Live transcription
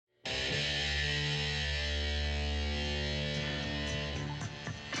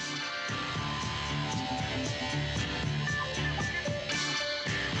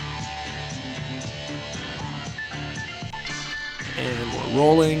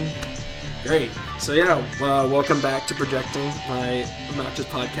rolling. Great. So yeah, welcome back to Projecting, my obnoxious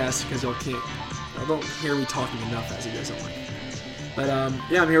podcast, because y'all don't hear me talking enough as you guys don't like. But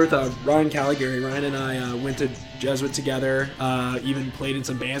yeah, I'm here with Ryan Caligari. Ryan and I went to Jesuit together, even played in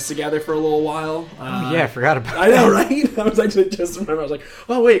some bands together for a little while. I forgot about that. I know, right? I was actually just remember. I was like,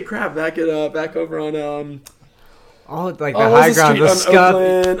 oh wait, crap! Back over on the high ground, the Scup.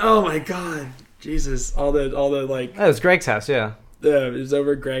 Oh my god, Jesus! All the like. That was Greg's house, yeah. Yeah, it was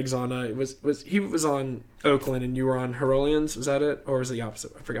over. Greg's on. He was on Oakland and you were on Herolians? Was that it, or was it the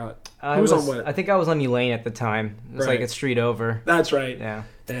opposite? I forgot. Who was on what? I think I was on Elaine at the time. It was like a street over. That's right. Yeah.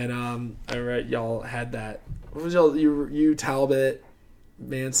 And I read y'all had that. What was y'all? You Talbot,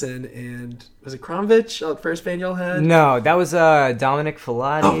 Manson, and was it Kronvich? The first band y'all had? No, that was Dominic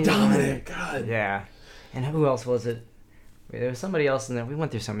Filati. Oh, Dominic! God. Yeah. And who else was it? There was somebody else in there. We went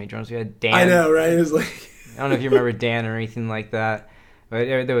through so many drums. We had Dan. I know, right? It was like. I don't know if you remember Dan or anything like that, but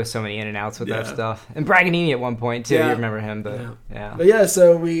there was so many in and outs with that stuff. And Braganini at one point too. Yeah. You remember him, but yeah. But yeah,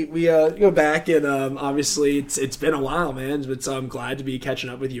 so we go back and obviously it's been a while, man. But so I'm glad to be catching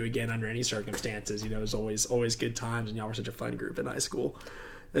up with you again under any circumstances. You know, it's always good times, and y'all were such a fun group in high school.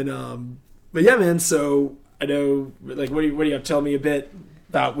 And but yeah, man. So I know, like, what do you have to tell me a bit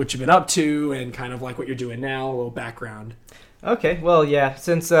about what you've been up to and kind of like what you're doing now? A little background. Okay, well, yeah,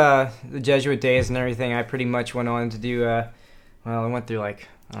 since the Jesuit days and everything, I pretty much went on to do, I went through,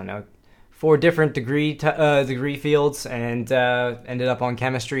 4 different degree fields and ended up on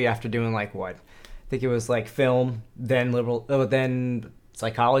chemistry after doing, I think it was, film, then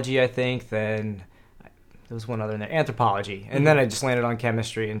psychology, I think, then there was one other in there, anthropology, and then I just landed on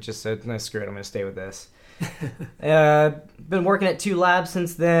chemistry and just said, no, screw it, I'm going to stay with this. Been working at 2 labs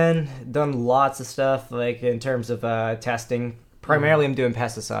since then. Done lots of stuff, in terms of testing. Primarily, I'm doing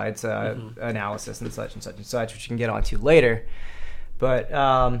pesticides analysis and such, which you can get onto later. But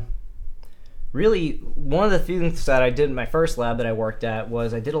really, one of the things that I did in my first lab that I worked at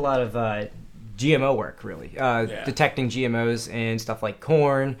was I did a lot of GMO work, really. Detecting GMOs in stuff like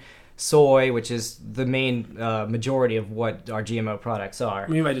corn, soy, which is the main majority of what our GMO products are.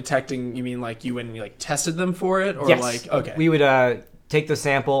 You mean by detecting, you mean you went and tested them for it? Or yes. Okay. We would take the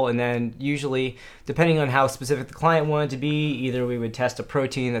sample and then usually, depending on how specific the client wanted to be, either we would test a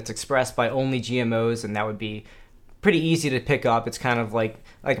protein that's expressed by only GMOs, and that would be pretty easy to pick up. It's kind of like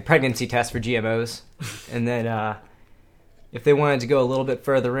a pregnancy test for GMOs. And then if they wanted to go a little bit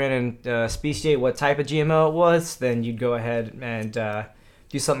further in and speciate what type of GMO it was, then you'd go ahead and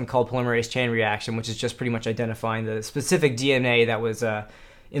do something called polymerase chain reaction, which is just pretty much identifying the specific DNA that was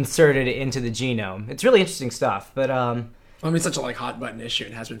inserted into the genome. It's really interesting stuff, but it's such a hot button issue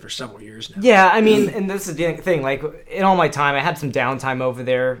and has been for several years now. Yeah, and this is the thing. In all my time, I had some downtime over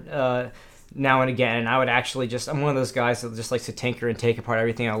there now and again, and I would actually I'm one of those guys that just likes to tinker and take apart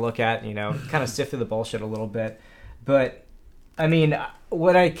everything I look at, kind of sift through the bullshit a little bit. But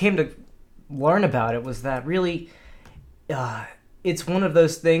what I came to learn about it was that really, it's one of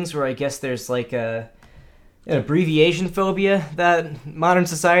those things where I guess there's an abbreviation phobia that modern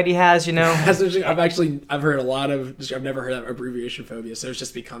society has, I've heard a lot of, I've never heard of abbreviation phobia, so it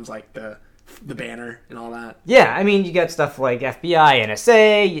just becomes the banner and all that. Yeah, you got stuff like FBI,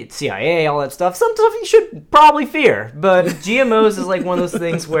 NSA, CIA, all that stuff. Some stuff you should probably fear, but GMOs is one of those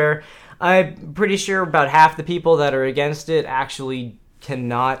things where I'm pretty sure about half the people that are against it actually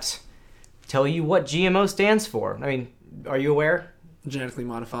cannot tell you what GMO stands for. Are you aware? Genetically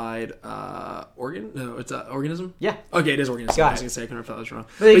modified organ? No, it's an organism? Yeah. Okay, it is organism. Got I was going to say, I couldn't remember if that was wrong.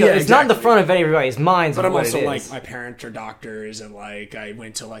 But yeah, it's not in the front of everybody's minds. But I'm what also it is. my parents are doctors, and I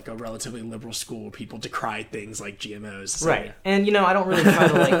went to a relatively liberal school where people decry things like GMOs. So, right. Yeah. And I don't really try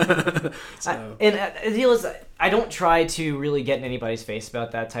to the deal is I don't try to really get in anybody's face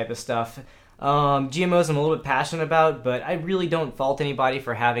about that type of stuff. GMOs I'm a little bit passionate about, but I really don't fault anybody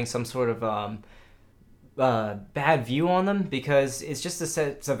for having some sort of bad view on them, because it's just a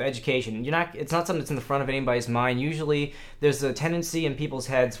sense of education. It's not something that's in the front of anybody's mind. Usually there's a tendency in people's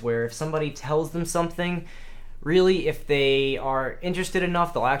heads where if somebody tells them something, really, if they are interested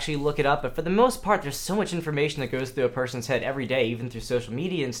enough, they'll actually look it up. But for the most part, there's so much information that goes through a person's head every day, even through social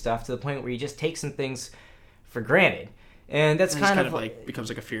media and stuff, to the point where you just take some things for granted. And that's kind of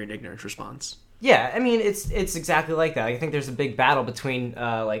becomes a fear and ignorance response. Yeah, it's exactly like that. I think there's a big battle between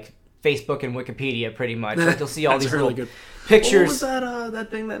Facebook and Wikipedia, pretty much. You'll see all these really good pictures. What was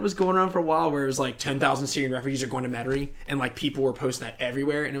that thing that was going around for a while, where it was 10,000 Syrian refugees are going to Metairie, and people were posting that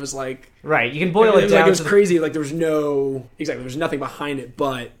everywhere, and it was right. You can boil it down. It was crazy. There was there was nothing behind it,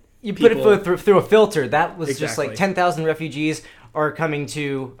 but you put it through a filter. That was just 10,000 refugees are coming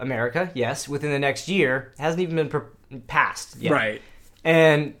to America. Yes, within the next year. It hasn't even been passed yet. Right.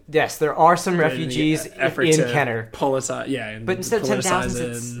 And yes, there are some refugees in Kenner. But instead of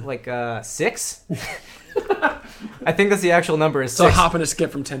 10,000, it's like 6? I think that's the actual number is 6. So a hop and a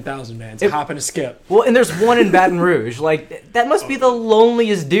skip from 10,000, man. It's a hop and a skip. Well, and there's one in Baton Rouge. Like, that must be the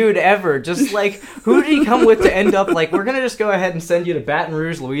loneliest dude ever. Just like, who did he come with to end up like, we're going to just go ahead and send you to Baton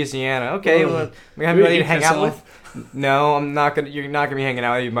Rouge, Louisiana. Okay, well, we have anybody to hang out with? No, I'm not gonna. You're not gonna be hanging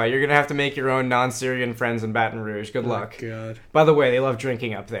out with anybody. You're gonna have to make your own non-Syrian friends in Baton Rouge. Good luck. God. By the way, they love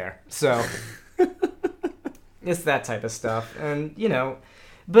drinking up there, so it's that type of stuff. And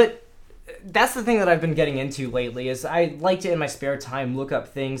but that's the thing that I've been getting into lately. Is I like to in my spare time look up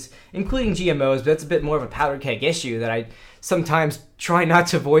things, including GMOs. But that's a bit more of a powder keg issue that I sometimes try not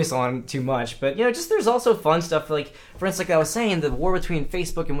to voice on too much. But just there's also fun stuff like, for instance, like I was saying, the war between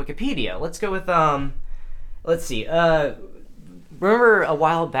Facebook and Wikipedia. Let's go with Let's see. Remember a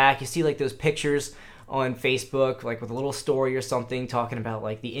while back, you see like those pictures on Facebook, like with a little story or something, talking about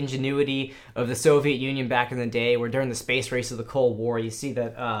like the ingenuity of the Soviet Union back in the day, where during the space race of the Cold War, you see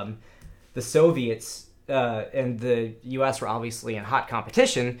that the Soviets and the U.S. were obviously in hot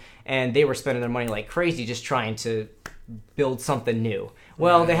competition, and they were spending their money like crazy just trying to build something new.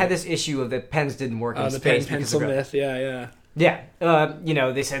 Well, they had this issue of that pens didn't work in space. The pencil myth, yeah. Yeah,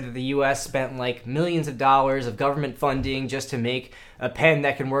 they said that the U.S. spent like millions of dollars of government funding just to make a pen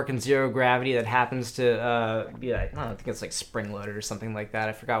that can work in zero gravity that happens to be like, I don't think it's like spring-loaded or something like that.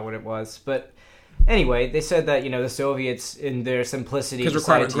 I forgot what it was. But anyway, they said that, the Soviets, in their simplicity... Because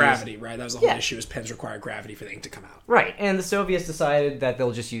required gravity, right? That was the whole issue, is pens require gravity for the ink to come out. Right, and the Soviets decided that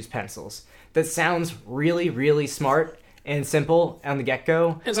they'll just use pencils. That sounds really, really smart and simple on the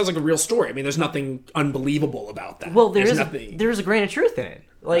get-go. It sounds like a real story. I mean, there's nothing unbelievable about that. Well, there's a grain of truth in it.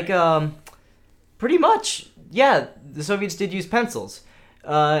 Like, pretty much, yeah, the Soviets did use pencils.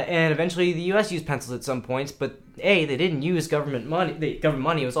 And eventually the U.S. used pencils at some points, but A, they didn't use government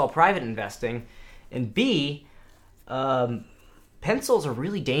money. It was all private investing. And B, pencils are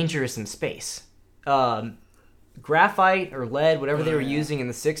really dangerous in space. Graphite or lead, whatever they were using in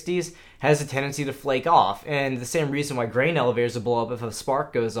the 60s, has a tendency to flake off. And the same reason why grain elevators will blow up if a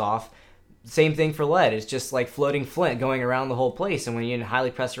spark goes off, same thing for lead. It's just like floating flint going around the whole place. And when you're in a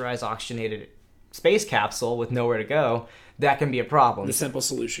highly pressurized, oxygenated space capsule with nowhere to go, that can be a problem. The simple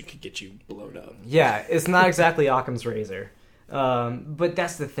solution could get you blown up. Yeah, it's not exactly Occam's razor. But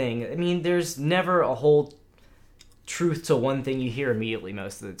that's the thing. I mean, there's never a whole truth to one thing you hear immediately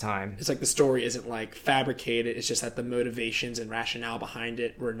most of the time. It's like the story isn't like fabricated. It's just that the motivations and rationale behind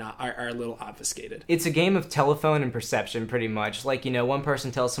it are a little obfuscated. It's a game of telephone and perception, pretty much. Like, one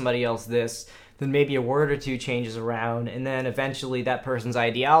person tells somebody else this, then maybe a word or two changes around, and then eventually that person's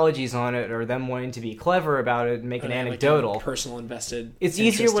ideologies on it, or them wanting to be clever about it and make it anecdotal. Like personal invested. It's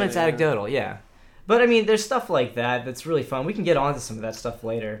easier when it's anecdotal, yeah. But I mean, there's stuff like that that's really fun. We can get onto some of that stuff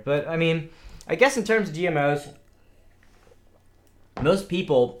later. But I mean, I guess in terms of GMOs, most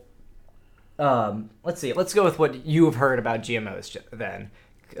people, let's go with what you have heard about GMOs then,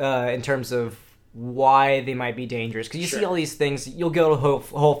 in terms of why they might be dangerous. Because you see all these things, you'll go to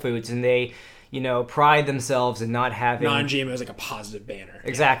Whole Foods and they, pride themselves in not having... Non-GMO is like a positive banner.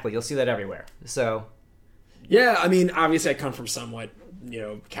 Exactly, you'll see that everywhere. So... Yeah, I mean, obviously I come from somewhat,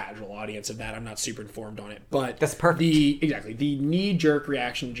 casual audience of that. I'm not super informed on it. But that's perfect. The knee-jerk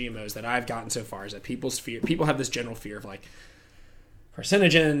reaction to GMOs that I've gotten so far is that people have this general fear of like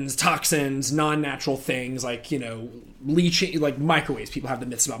carcinogens, toxins, non-natural things like, leaching, like microwaves. People have the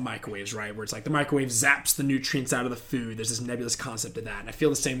myths about microwaves, right? Where it's like the microwave zaps the nutrients out of the food. There's this nebulous concept of that. And I feel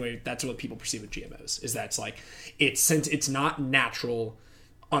the same way. That's what people perceive with GMOs, is that's like, since it's not natural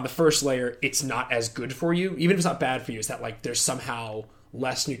on the first layer, it's not as good for you. Even if it's not bad for you, it's that like there's somehow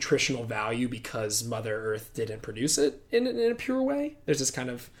less nutritional value because Mother Earth didn't produce it in a pure way. There's this kind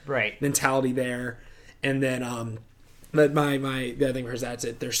of mentality there. And then but the other thing is that's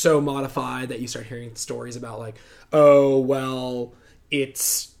it. They're so modified that you start hearing stories about like, oh well,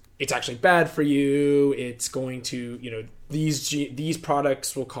 it's actually bad for you. It's going to, these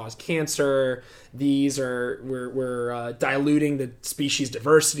products will cause cancer. We're diluting the species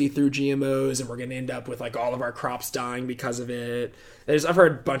diversity through GMOs, and we're going to end up with like all of our crops dying because of it. I've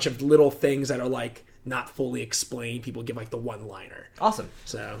heard a bunch of little things that are like not fully explained. People give like the one-liner. Awesome.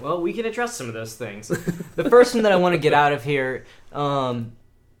 So, well, we can address some of those things. The first one that I want to get out of here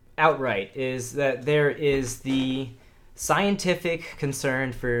outright is that there is the scientific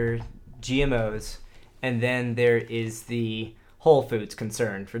concern for GMOs, and then there is the Whole Foods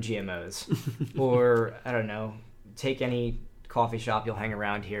concern for GMOs. Or, I don't know, take any coffee shop you'll hang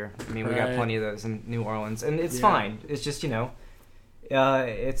around here. I mean, we got plenty of those in New Orleans, and it's fine. It's just,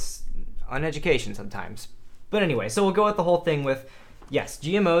 it's uneducation sometimes. But anyway, so we'll go with the whole thing with yes,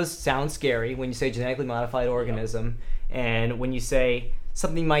 GMOs sound scary when you say genetically modified organism, and when you say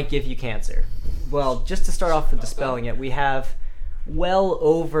something might give you cancer. Well, just to start off with dispelling it, we have well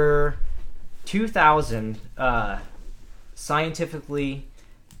over 2,000 scientifically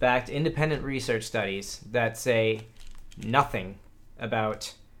backed independent research studies that say nothing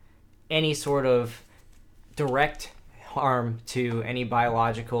about any sort of direct harm to any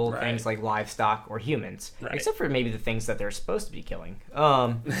biological things like livestock or humans, except for maybe the things that they're supposed to be killing.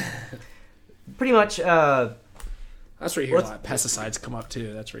 Pretty much. That's where you hear a lot of pesticides come up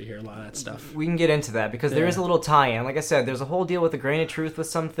too. That's where you hear a lot of that stuff. We can get into that because there is a little tie-in. Like I said, there's a whole deal with a grain of truth with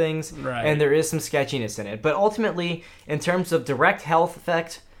some things, and there is some sketchiness in it. But ultimately, in terms of direct health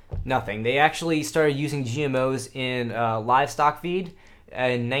effect, nothing. They actually started using GMOs in livestock feed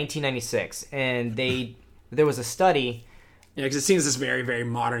in 1996, and there was a study. Yeah, because it seems this very, very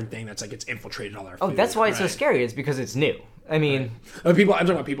modern thing that's like it's infiltrated all our food. Oh, that's why it's so scary. It's because it's new. I mean, I'm talking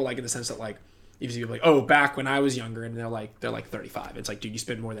about people like in the sense that like. You see people like, oh, back when I was younger, and they're like 35. It's like, dude, you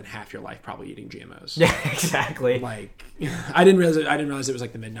spend more than half your life probably eating GMOs. Yeah, exactly. Like, I didn't realize it was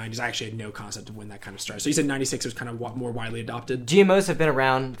like the mid 90s. I actually had no concept of when that kind of started. So you said 96 was kind of more widely adopted. GMOs have been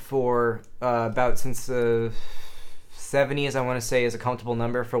around for about since the 70s. I want to say is a comfortable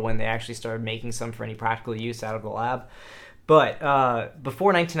number for when they actually started making some for any practical use out of the lab. But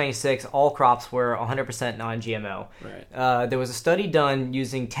before 1996, all crops were 100% non-GMO. Right. There was a study done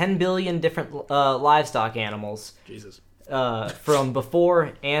using 10 billion different livestock animals. Jesus. From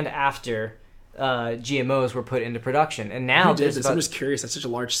before and after GMOs were put into production, and now who did this? I'm just curious. That's such a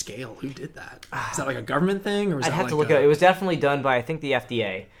large scale. Who did that? Is that like a government thing, or was I'd that have like to look at it. It was definitely done by I think the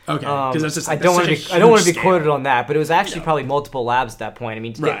FDA. Okay, because that's just I don't want to be quoted on that, but it was actually probably multiple labs at that point. I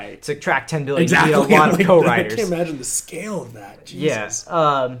mean, to track 10 billion, exactly. You need a lot of co-writers. I can't imagine the scale of that. Jesus.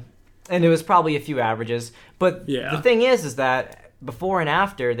 Yeah, and it was probably a few averages, but the thing is that before and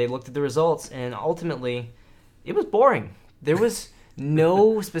after they looked at the results, and ultimately, it was boring. There was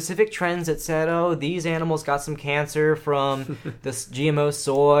no specific trends that said, oh, these animals got some cancer from this GMO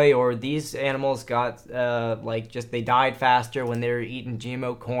soy, or these animals got, they died faster when they were eating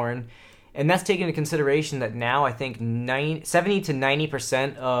GMO corn. And that's taken into consideration that now I think 70 to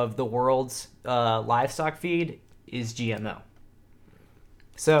 90% of the world's livestock feed is GMO.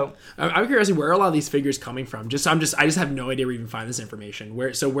 So I'm curious where are a lot of these figures coming from. I just have no idea where you even find this information. Where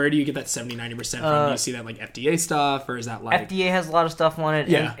do you get that 70-90% from? Do you see that like FDA stuff, or is that like FDA has a lot of stuff on it?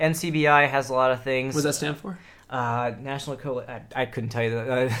 Yeah. NCBI has a lot of things. What does that stand for? National I couldn't tell you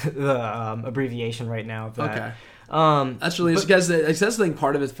the abbreviation right now of that. Okay. That's really because that's the thing.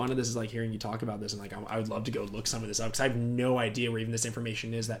 Part of the fun of this is like hearing you talk about this, and like I would love to go look some of this up because I have no idea where even this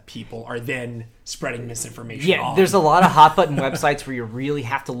information is that people are then spreading misinformation. Yeah, there's a lot of hot button websites where you really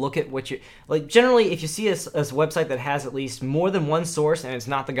have to look at what you like. Generally, if you see a website that has at least more than one source, and it's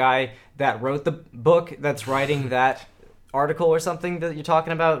not the guy that wrote the book that's writing that article or something that you're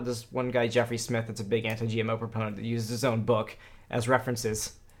talking about. This one guy, Jeffrey Smith, that's a big anti-GMO proponent that uses his own book as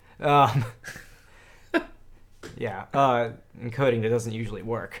references. Yeah, encoding that doesn't usually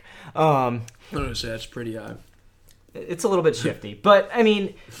work. That's pretty. It's a little bit shifty, but I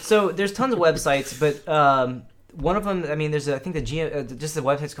mean, so there's tons of websites, but one of them, I mean, there's I think just the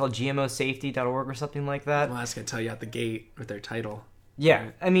website's called gmosafety.org or something like that. Well, that's gonna tell you at the gate with their title. Yeah,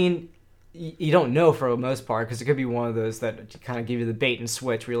 right. I mean, you don't know for the most part because it could be one of those that kind of give you the bait and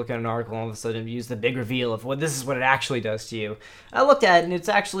switch where you look at an article and all of a sudden you use the big reveal of this is what it actually does to you. I looked at it and it's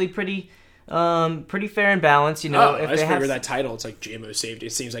actually pretty fair and balanced, you know. I just figured that title, it's like GMO safety.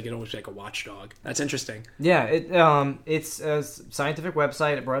 It seems like it almost like a watchdog. That's interesting. Yeah, it's a scientific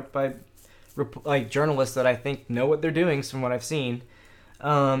website brought by journalists that I think know what they're doing from what I've seen.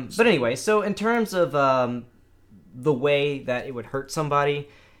 But anyway, so in terms of the way that it would hurt somebody,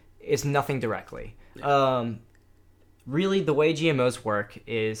 it's nothing directly. Yeah. Really, the way GMOs work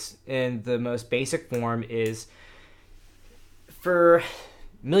is, in the most basic form, is for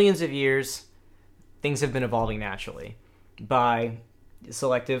millions of years, things have been evolving naturally by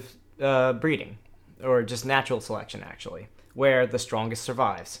selective breeding, or just natural selection, actually, where the strongest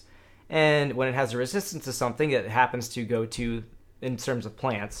survives. And when it has a resistance to something, it happens to go to, in terms of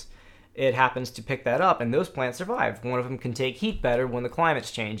plants, it happens to pick that up, and those plants survive. One of them can take heat better when the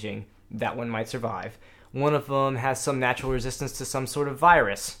climate's changing. That one might survive. One of them has some natural resistance to some sort of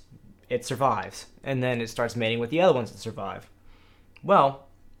virus. It survives. And then it starts mating with the other ones that survive. Well,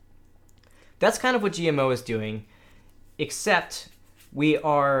 that's kind of what GMO is doing, except we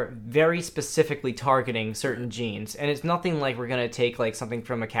are very specifically targeting certain genes, and it's nothing like we're going to take like something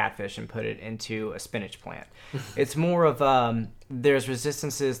from a catfish and put it into a spinach plant. It's more of there's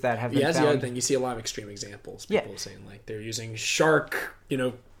resistances that have been that's found. the other thing. You see a lot of extreme examples. People saying like they're using shark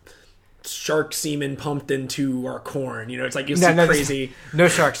semen pumped into our corn. It's like you see crazy. No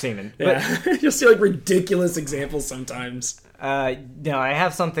shark semen. Yeah. But, you'll see like ridiculous examples sometimes. No, I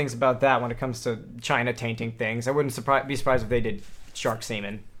have some things about that when it comes to China tainting things. I wouldn't be surprised if they did shark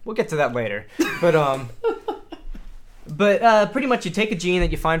semen. We'll get to that later. But pretty much you take a gene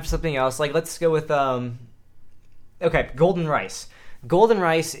that you find for something else. Like let's go with golden rice. Golden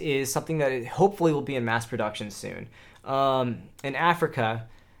rice is something that hopefully will be in mass production soon. In Africa,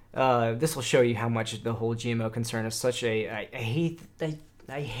 this will show you how much the whole GMO concern is such I hate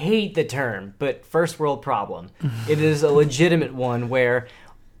the term, but first world problem. It is a legitimate one where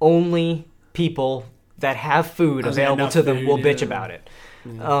only people that have food available to them will bitch about it.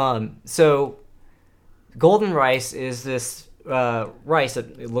 Yeah. So golden rice is this rice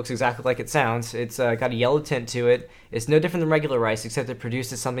that it looks exactly like it sounds. It's got a yellow tint to it. It's no different than regular rice, except it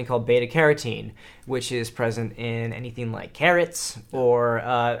produces something called beta-carotene, which is present in anything like carrots or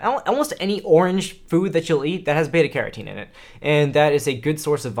almost any orange food that you'll eat that has beta-carotene in it. And that is a good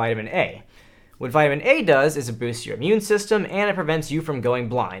source of vitamin A. What vitamin A does is it boosts your immune system and it prevents you from going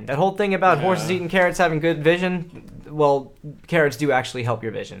blind. That whole thing about horses eating carrots having good vision, well, carrots do actually help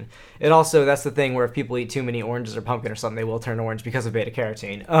your vision. It also, that's the thing where if people eat too many oranges or pumpkin or something, they will turn orange because of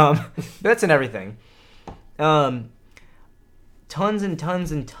beta-carotene. That's in everything. Tons and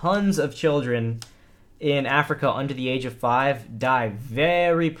tons and tons of children in Africa under the age of 5 die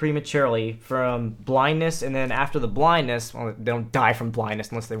very prematurely from blindness, and then after the blindness, well, they don't die from blindness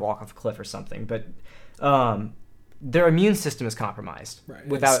unless they walk off a cliff or something, but their immune system is compromised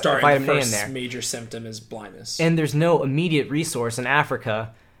without vitamin A in there. The major symptom is blindness. And there's no immediate resource in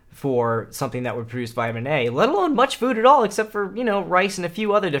Africa for something that would produce vitamin A, let alone much food at all, except for, rice and a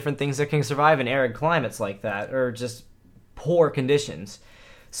few other different things that can survive in arid climates like that, or just poor conditions.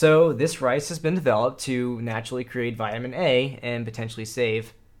 So this rice has been developed to naturally create vitamin A and potentially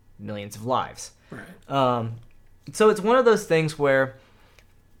save millions of lives. Right. So it's one of those things where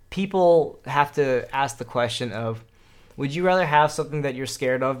people have to ask the question of, would you rather have something that you're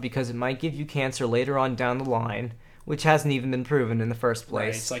scared of because it might give you cancer later on down the line, which hasn't even been proven in the first place?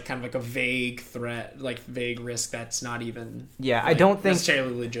 Right. It's like kind of like a vague threat, like vague risk that's not even I don't think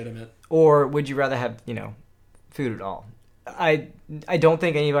necessarily legitimate. Or would you rather have, food at all? I don't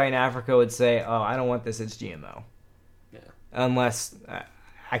think anybody in Africa would say, oh, I don't want this, it's GMO. Yeah. Unless,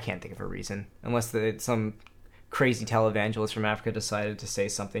 I can't think of a reason. Unless some crazy televangelist from Africa decided to say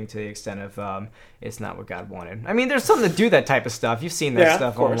something to the extent of, it's not what God wanted. I mean, there's some that do that type of stuff. You've seen that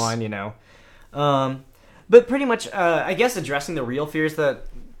stuff online, But pretty much, I guess addressing the real fears that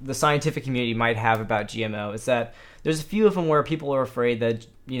the scientific community might have about GMO is that there's a few of them where people are afraid that,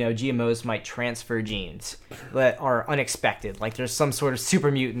 GMOs might transfer genes that are unexpected. Like there's some sort of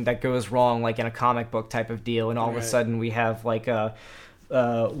super mutant that goes wrong, like in a comic book type of deal, and all of a sudden we have like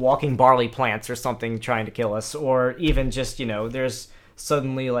walking barley plants or something trying to kill us, or even just, there's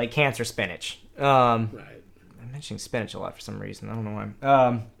suddenly like cancer spinach. I'm mentioning spinach a lot for some reason. I don't know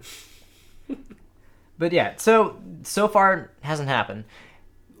why. But yeah, so far it hasn't happened.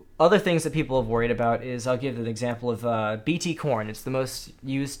 Other things that people have worried about is, I'll give an example of BT corn. It's the most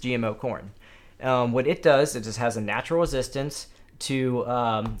used GMO corn. What it does, it just has a natural resistance to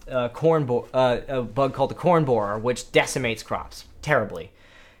a bug called the corn borer, which decimates crops terribly.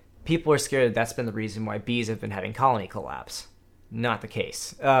 People are scared that's been the reason why bees have been having colony collapse. Not the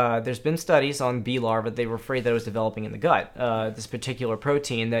case. There's been studies on bee larvae. They were afraid that it was developing in the gut, this particular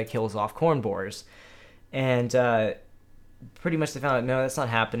protein that kills off corn borers. And pretty much they found out, no, that's not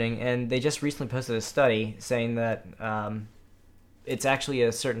happening. And they just recently posted a study saying that it's actually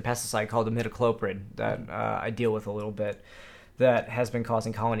a certain pesticide called imidacloprid that I deal with a little bit that has been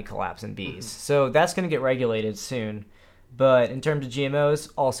causing colony collapse in bees. So that's going to get regulated soon. But in terms of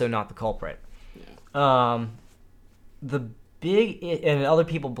GMOs, also not the culprit. Yeah. And other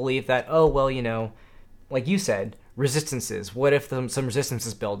people believe that, like you said, resistances. What if some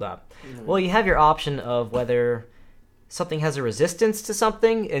resistances build up? Mm-hmm. Well, you have your option of whether something has a resistance to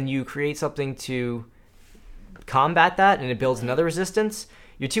something and you create something to combat that and it builds another resistance.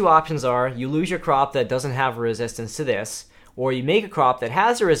 Your two options are you lose your crop that doesn't have a resistance to this, or you make a crop that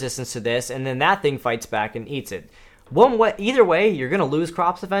has a resistance to this and then that thing fights back and eats it. Either way, you're going to lose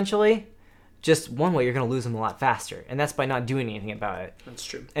crops eventually. Just one way, you're going to lose them a lot faster, and that's by not doing anything about it. That's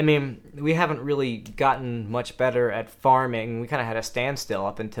true. I mean, we haven't really gotten much better at farming. We kind of had a standstill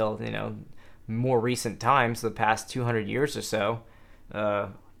up until, more recent times, the past 200 years or so.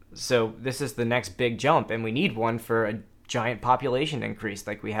 So this is the next big jump, and we need one for a giant population increase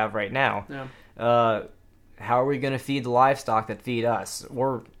like we have right now. Yeah. How are we going to feed the livestock that feed us?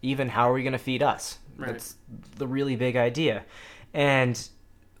 Or even how are we going to feed us? Right. That's the really big idea. And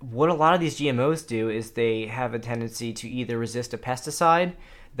what a lot of these GMOs do is they have a tendency to either resist a pesticide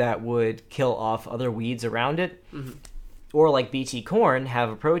that would kill off other weeds around it, or like BT corn, have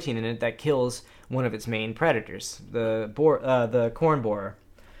a protein in it that kills one of its main predators, the corn borer.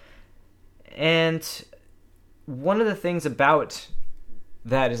 And one of the things about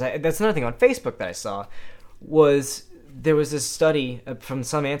that is, that's another thing on Facebook that I saw, was there was this study from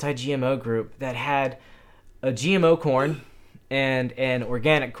some anti-GMO group that had a GMO corn and an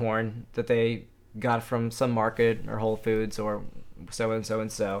organic corn that they got from some market or Whole Foods or so,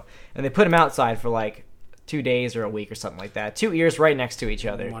 and they put them outside for like 2 days or a week or something like that. 2 ears right next to each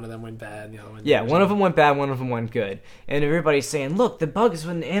other. One of them went bad, and the other one... Yeah, one of them went bad, one of them went good. And everybody's saying, look, the bugs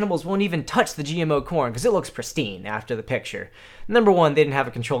when animals won't even touch the GMO corn because it looks pristine after the picture. Number one, they didn't have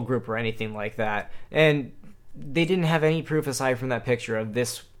a control group or anything like that. And they didn't have any proof aside from that picture of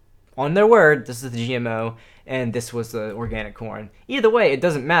this, on their word, this is the GMO, and this was the organic corn. Either way, it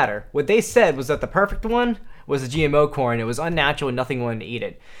doesn't matter. What they said was that the perfect one was the GMO corn. It was unnatural and nothing wanted to eat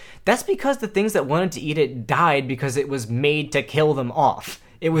it. That's because the things that wanted to eat it died because it was made to kill them off.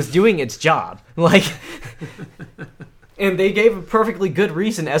 It was doing its job. And they gave a perfectly good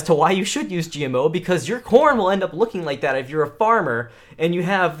reason as to why you should use GMO, because your corn will end up looking like that if you're a farmer and you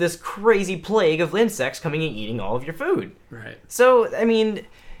have this crazy plague of insects coming and eating all of your food. Right. So, I mean,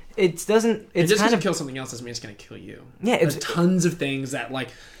 it just kind of kill something else doesn't mean it's going to kill you. Yeah, there's tons of things that, like,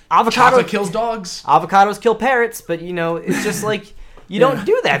 chocolate kills dogs. Avocados kill parrots, but, it's just like... You don't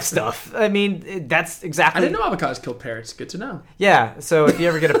do that stuff. I mean, that's exactly... I didn't know avocados killed parrots. Good to know. Yeah, so if you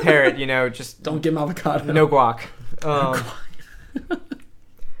ever get a parrot, just... Don't give them avocado. No guac.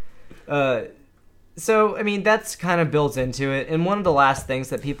 So, I mean, that's kind of built into it. And one of the last things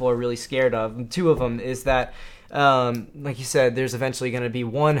that people are really scared of, and two of them, is that, like you said, there's eventually going to be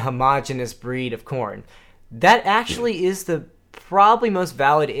one homogeneous breed of corn. That actually is the probably most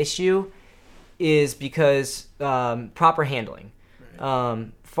valid issue, is because proper handling.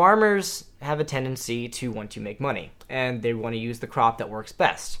 Farmers have a tendency to want to make money, and they want to use the crop that works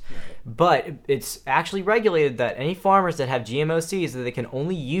best. Right. But it's actually regulated that any farmers that have GMO seeds that they can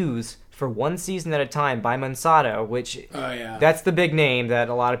only use for one season at a time by Monsanto, which that's the big name that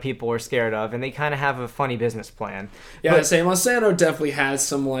a lot of people are scared of, and they kind of have a funny business plan. Yeah, I'd say Monsanto definitely has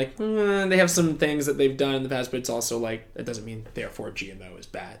some, they have some things that they've done in the past, but it's also, that doesn't mean, therefore, GMO is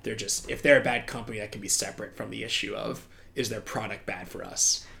bad. They're just, if they're a bad company, that can be separate from the issue of, is their product bad for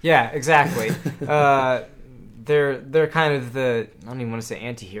us? Yeah, exactly. They're kind of the, I don't even want to say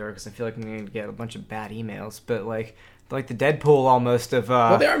anti-hero because I feel like I'm going to get a bunch of bad emails, but like the Deadpool almost of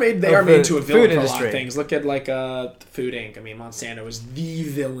well, they are made to a villain for a lot of things. Look at Food Inc. I mean, Monsanto is the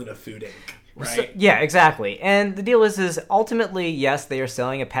villain of Food Inc. Right? So, yeah, exactly. And the deal is ultimately, yes, they are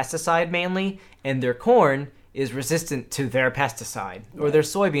selling a pesticide mainly, and their corn is resistant to their pesticide, or their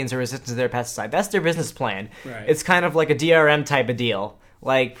soybeans are resistant to their pesticide. That's their business plan. Right. It's kind of like a DRM type of deal.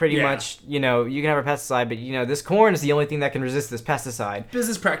 Like, pretty much, you can have a pesticide, but, this corn is the only thing that can resist this pesticide.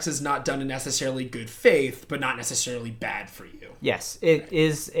 Business practice is not done in necessarily good faith, but not necessarily bad for you. Yes, it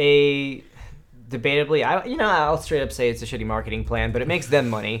is a... Debatably, I'll straight up say it's a shitty marketing plan, but it makes them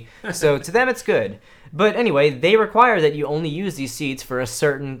money. So to them, it's good. But anyway, they require that you only use these seeds for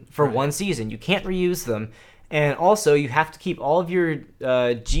one season. You can't reuse them. And also, you have to keep all of your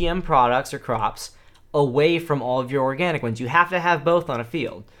GM products or crops away from all of your organic ones. You have to have both on a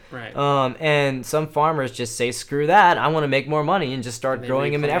field. Right. And some farmers just say, screw that, I want to make more money, and just start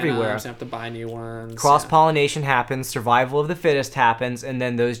growing them in everywhere. Have to buy new ones. Cross-pollination happens, survival of the fittest happens, and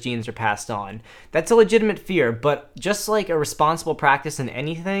then those genes are passed on. That's a legitimate fear, but just like a responsible practice in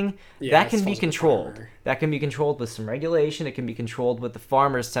anything, that can be controlled. That can be controlled with some regulation. It can be controlled with the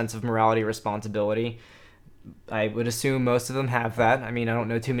farmer's sense of morality, responsibility. I would assume most of them have that. I mean, I don't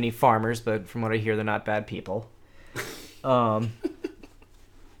know too many farmers, but from what I hear, they're not bad people. I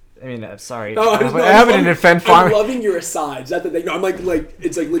mean, I'm sorry. No, I haven't defend farmers. I'm loving your asides. Not that I'm like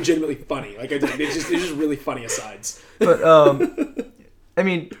it's legitimately funny. It's just really funny asides. But I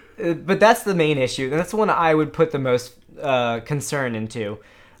mean, but that's the main issue, and that's the one I would put the most concern into.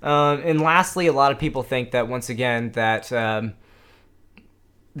 And lastly, a lot of people think that once again that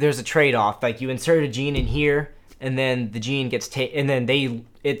there's a trade-off. Like, you insert a gene in here, and then the gene gets and then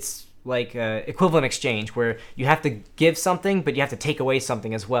it's like equivalent exchange, where you have to give something, but you have to take away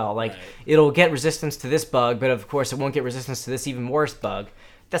something as well. Like, it'll get resistance to this bug, but of course it won't get resistance to this even worse bug.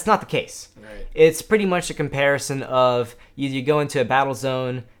 That's not the case. Right. It's pretty much a comparison of either you go into a battle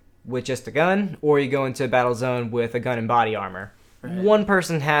zone with just a gun, or you go into a battle zone with a gun and body armor. Right. One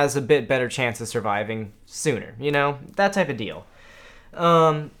person has a bit better chance of surviving sooner, that type of deal.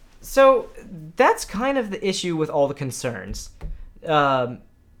 So that's kind of the issue with all the concerns.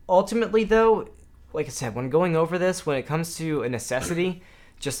 Ultimately, though, like I said, when going over this, when it comes to a necessity,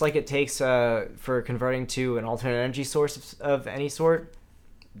 just like it takes for converting to an alternate energy source of any sort,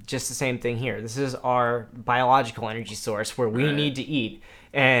 just the same thing here. This is our biological energy source where we need to eat,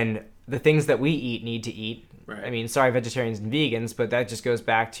 and the things that we eat need to eat. Right. I mean, sorry, vegetarians and vegans, but that just goes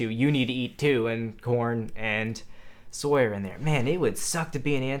back to you need to eat too, and corn and soy are in there. Man, it would suck to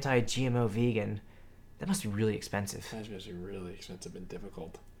be an anti-GMO vegan. That must be really expensive. That must be really expensive and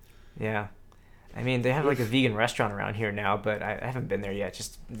difficult. Yeah. I mean, they have like a vegan restaurant around here now, but I haven't been there yet.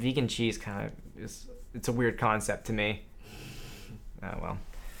 Just vegan cheese kind of it's a weird concept to me. Oh, well.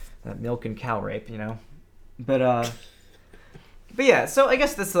 Milk and cow rape, But yeah, so I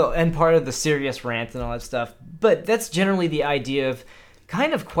guess that's the end part of the serious rant and all that stuff. But that's generally the idea of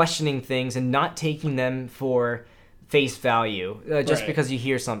kind of questioning things and not taking them for face value just because you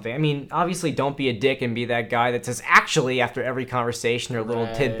hear something. I mean, obviously don't be a dick and be that guy that says actually after every conversation or a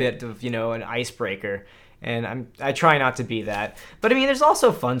little tidbit of, an icebreaker. And I try not to be that. But I mean, there's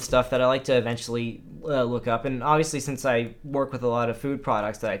also fun stuff that I like to eventually look up. And obviously since I work with a lot of food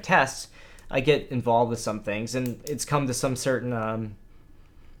products that I test, I get involved with some things, and it's come to some certain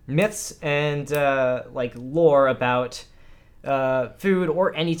myths and like lore about food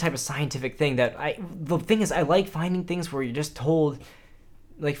or any type of scientific thing the thing is I like finding things where you're just told,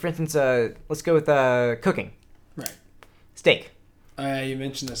 like for instance, let's go with cooking. Right. Steak. You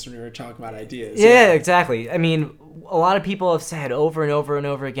mentioned this when we were talking about ideas. Yeah, exactly. I mean, a lot of people have said over and over and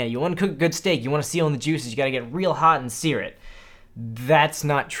over again, you want to cook good steak, you want to seal in the juices, you got to get real hot and sear it. That's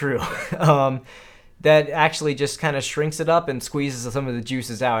not true. That actually just kind of shrinks it up and squeezes some of the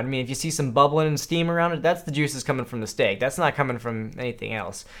juices out. I mean, if you see some bubbling and steam around it, that's the juices coming from the steak. That's not coming from anything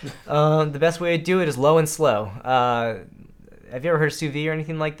else. The best way to do it is low and slow. Have you ever heard of sous vide or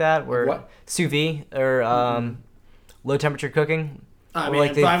anything like that? What? Sous vide or low temperature cooking? I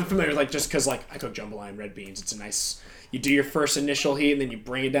mean, I'm familiar, just because I cook jambalaya and red beans. It's a nice... You do your first initial heat, and then you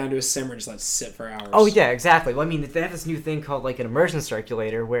bring it down to a simmer and just let it sit for hours. Oh, yeah, exactly. Well, I mean, they have this new thing called, an immersion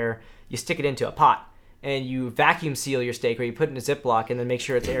circulator where you stick it into a pot, and you vacuum seal your steak, or you put it in a Ziploc and then make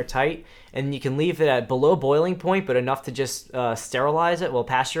sure it's airtight, and you can leave it at below boiling point, but enough to just sterilize it,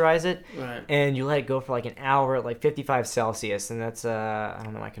 pasteurize it, right. And you let it go for an hour at 55 Celsius, and that's, I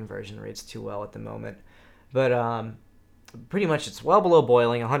don't know my conversion rates too well at the moment, but pretty much it's well below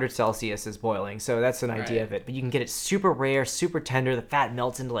boiling. 100 Celsius is boiling, so that's an idea of it. But you can get it super rare, super tender. The fat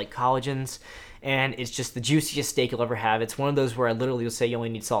melts into collagens, and it's just the juiciest steak you'll ever have. It's one of those where I literally will say you only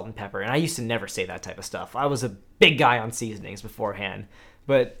need salt and pepper, and I used to never say that type of stuff. I was a big guy on seasonings beforehand,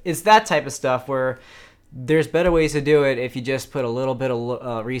 but it's that type of stuff where there's better ways to do it if you just put a little bit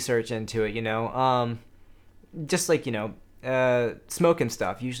of research into it, just smoking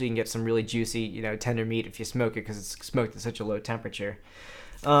stuff. Usually you can get some really juicy, tender meat if you smoke it because it's smoked at such a low temperature.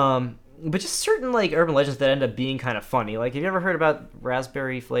 But just certain urban legends that end up being kind of funny. Have you ever heard about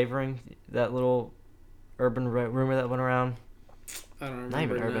raspberry flavoring? That little urban rumor that went around. I don't remember. Not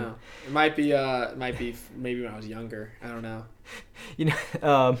even urban. No. It might be maybe when I was younger. I don't know.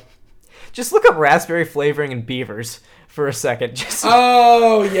 Just look up raspberry flavoring in beavers for a second.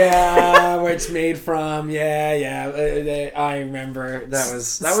 Oh yeah, where it's made from. Yeah. I remember that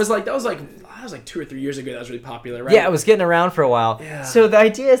was 2 or 3 years ago. That was really popular, right? Yeah, it was getting around for a while. Yeah. So the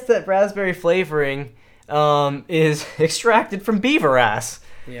idea is that raspberry flavoring is extracted from beaver ass.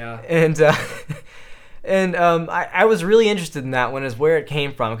 Yeah. And I was really interested in that one, is where it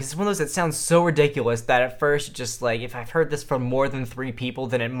came from, because it's one of those that sounds so ridiculous that at first just if I've heard this from more than 3 people,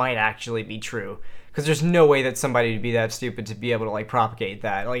 then it might actually be true. Because there's no way that somebody would be that stupid to be able to propagate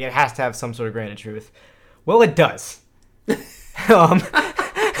that. It has to have some sort of grain of truth. Well, it does.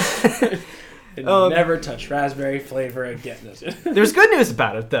 Never touch raspberry flavor again. There's good news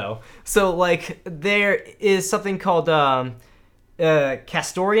about it, though. So, there is something called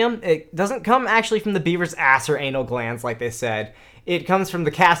castoreum. It doesn't come actually from the beaver's ass or anal glands, like they said. It comes from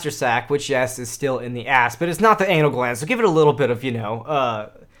the castor sac, which, yes, is still in the ass, but it's not the anal glands. So give it a little bit of,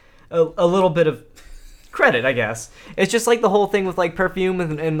 a little bit of credit, I guess. It's just the whole thing with perfume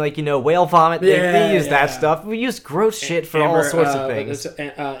and whale vomit. They use that stuff. We use gross shit for all sorts of things.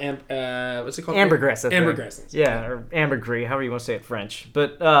 What's it called? Ambergris. Ambergris. Yeah, or ambergris, however you want to say it in French.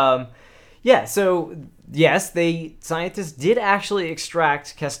 But yeah, so yes, scientists did actually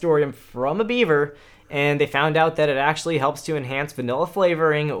extract castoreum from a beaver and they found out that it actually helps to enhance vanilla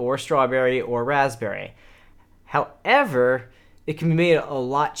flavoring or strawberry or raspberry. However, it can be made a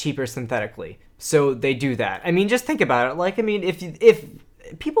lot cheaper synthetically. So they do that. I mean, just think about it. Like, I mean, if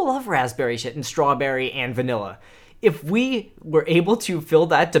people love raspberry shit and strawberry and vanilla, if we were able to fill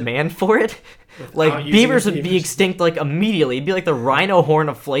that demand for it, like, beavers would be extinct, like, immediately. It'd be like the rhino horn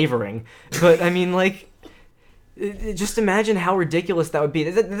of flavoring. But, I mean, like, just imagine how ridiculous that would be.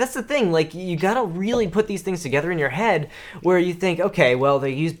 That's the thing. Like, you gotta really put these things together in your head where you think, okay, well,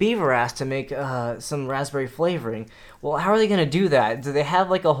 they use beaver ass to make some raspberry flavoring. Well, how are they gonna do that? Do they have,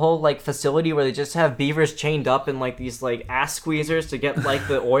 like, a whole, like, facility where they just have beavers chained up in, like, these, like, ass squeezers to get, like,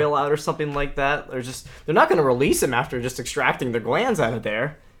 the oil out or something like that? They're not gonna release them after just extracting their glands out of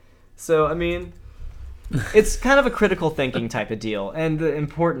there. So, I mean, it's kind of a critical thinking type of deal, and the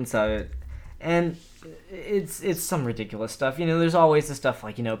importance of it. And it's some ridiculous stuff. You know, there's always the stuff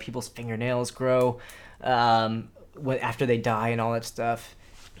like, you know, people's fingernails grow after they die and all that stuff.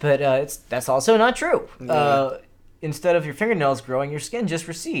 But that's also not true. Yeah. Instead of your fingernails growing, your skin just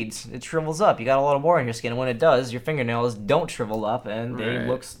recedes. It shrivels up. You got a lot of water in your skin, and when it does, your fingernails don't shrivel up, and they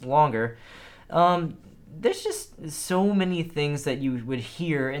look longer. There's just so many things that you would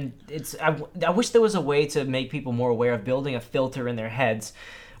hear, and I wish there was a way to make people more aware of building a filter in their heads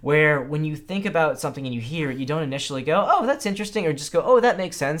where when you think about something and you hear it, you don't initially go, oh, that's interesting, or just go, oh, that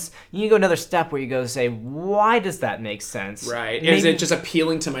makes sense. You go another step where you go say, why does that make sense? Right. Is it just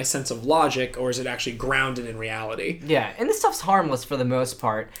appealing to my sense of logic, or is it actually grounded in reality? Yeah, and this stuff's harmless for the most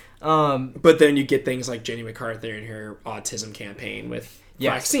part. But then you get things like Jenny MacArthur and her autism campaign with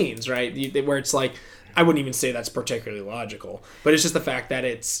vaccines, right? Where it's like, I wouldn't even say that's particularly logical, but it's just the fact that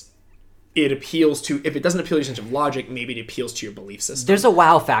it appeals to, if it doesn't appeal to your sense of logic, maybe it appeals to your belief system. There's a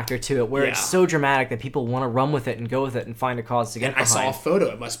wow factor to it where it's so dramatic that people want to run with it and go with it and find a cause to get behind. I saw a photo,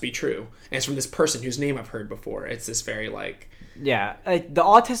 it must be true. And it's from this person whose name I've heard before. It's this very, like... Yeah, the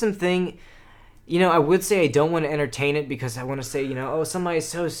autism thing, you know, I would say I don't want to entertain it because I want to say, you know, oh, somebody's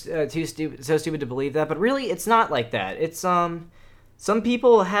so stupid to believe that. But really, it's not like that. It's, some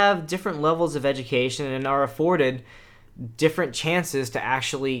people have different levels of education and are afforded different chances to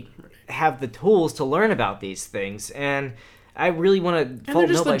actually have the tools to learn about these things, and I really want to. And they're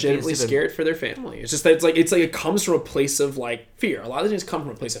just legitimately scared for their family. It's just that it's like it comes from a place of like fear. A lot of things come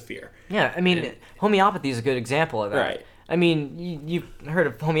from a place of fear. Yeah, I mean, homeopathy is a good example of that. Right. I mean, you've heard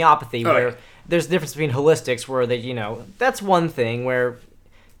of homeopathy, where there's a difference between holistics, where they, you know, that's one thing where,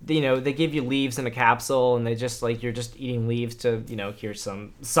 you know, they give you leaves in a capsule, and they just like you're just eating leaves to, you know, cure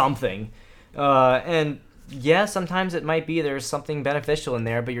something, and. Yeah, sometimes it might be there's something beneficial in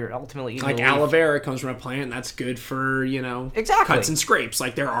there, but you're ultimately eating like aloe vera comes from a plant that's good for, you know, cuts and scrapes.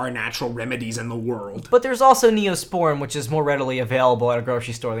 Like, there are natural remedies in the world. But there's also Neosporin, which is more readily available at a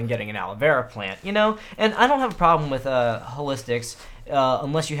grocery store than getting an aloe vera plant, you know? And I don't have a problem with holistics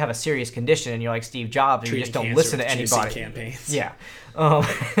unless you have a serious condition and you're like Steve Jobs and you just don't listen to anybody. Campaigns. Yeah.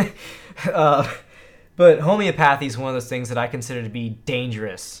 But homeopathy is one of those things that I consider to be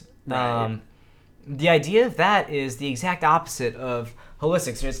dangerous. Right. The idea of that is the exact opposite of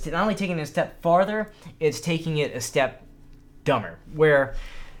holistics. So it's not only taking it a step farther, it's taking it a step dumber. Where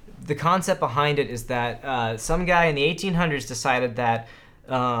the concept behind it is that some guy in the 1800s decided that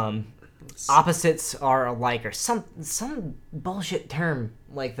opposites are alike, or some bullshit term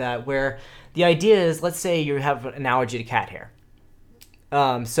like that, where the idea is, let's say you have an allergy to cat hair.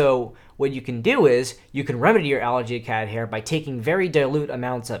 So what you can do is you can remedy your allergy to cat hair by taking very dilute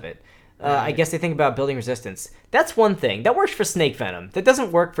amounts of it. I guess they think about building resistance. That's one thing. That works for snake venom. That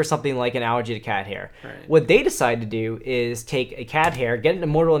doesn't work for something like an allergy to cat hair. Right. What they decide to do is take a cat hair, get it in a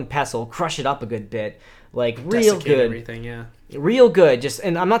mortar and pestle, crush it up a good bit, like real good. Everything, yeah. Real good.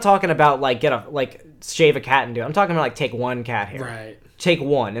 And I'm not talking about like shave a cat and do it. I'm talking about like take one cat hair. Right. Take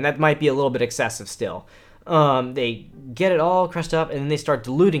one, and that might be a little bit excessive still. They get it all crushed up, and then they start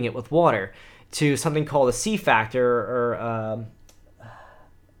diluting it with water to something called a C factor, or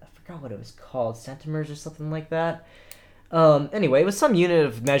what it was called, centimers or something like that. Anyway, it was some unit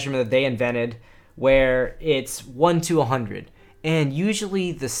of measurement that they invented where it's 1 to 100. And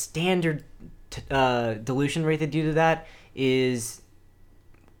usually the standard dilution rate they do to that is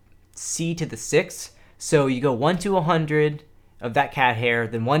C to the 6. So you go 1 to 100 of that cat hair,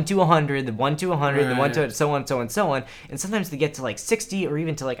 then 1 to 100, then 1 to 100, then 1 to so on, so on, so on. And sometimes they get to like 60 or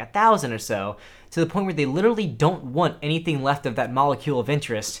even to like 1,000 or so, to the point where they literally don't want anything left of that molecule of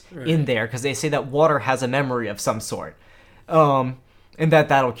interest in there, because they say that water has a memory of some sort, and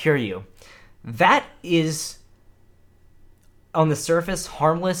that'll cure you. That is, on the surface,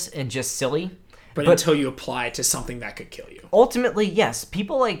 harmless and just silly. But until you apply it to something that could kill you. Ultimately, yes.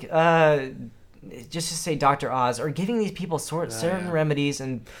 People like just to say Dr. Oz, are giving these people certain remedies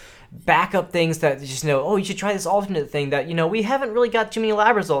and backup things that just you should try this alternate thing that, we haven't really got too many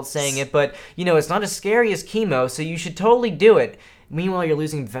lab results saying it, but, it's not as scary as chemo, so you should totally do it. Meanwhile, you're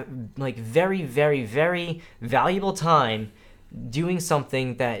losing very, very, very valuable time doing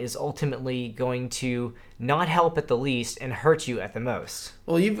something that is ultimately going to not help at the least and hurt you at the most.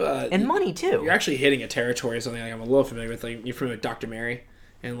 Well, and money too. You're actually hitting a territory of something like I'm a little familiar with. Like, you're familiar with Dr. Mary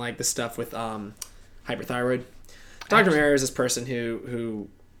and like the stuff with hyperthyroid. Dr. Mary is this person who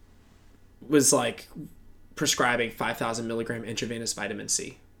was like prescribing 5,000 milligram intravenous vitamin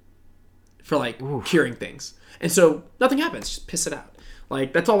C for like curing things, and so nothing happens. Just piss it out.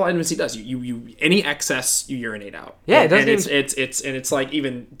 Like, that's all vitamin C does. You any excess you urinate out. Yeah, it doesn't. And it's like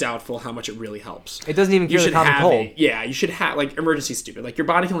even doubtful how much it really helps. It doesn't even cure the common cold. You should have like emergency stupid. Like, your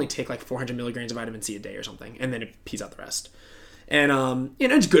body can only take like 400 milligrams of vitamin C a day or something, and then it pees out the rest. And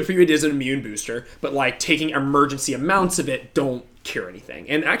it's good for you. It is an immune booster, but like taking emergency amounts of it don't cure anything.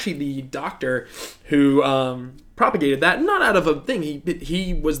 And actually, the doctor who propagated that, not out of a thing,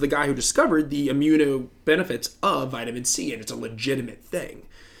 he was the guy who discovered the immuno benefits of vitamin C, and it's a legitimate thing.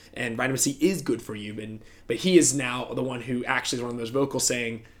 And vitamin C is good for you, but he is now the one who actually is one of those vocals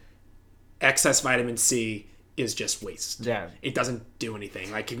saying excess vitamin C is just waste. Yeah. It doesn't do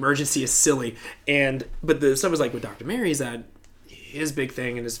anything. Like, emergency is silly. But the stuff was like with Dr. Mary is that his big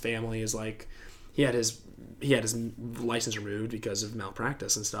thing in his family is like he had his license removed because of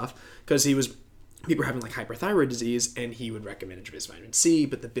malpractice and stuff, because people were having like hyperthyroid disease, and he would recommend intravenous vitamin C,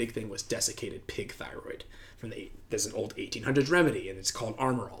 but the big thing was desiccated pig thyroid there's an old 1800s remedy, and it's called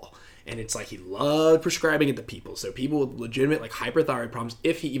Armorol, and it's like he loved prescribing it to people. So people with legitimate like hyperthyroid problems,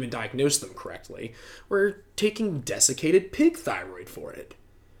 if he even diagnosed them correctly, were taking desiccated pig thyroid for it.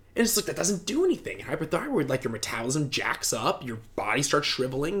 And it's like, that doesn't do anything. Hyperthyroid, like, your metabolism jacks up, your body starts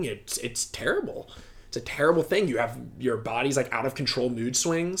shriveling. It's terrible. It's a terrible thing. You have your body's like out of control mood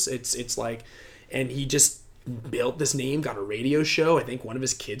swings. It's like, and he just built this name, got a radio show. I think one of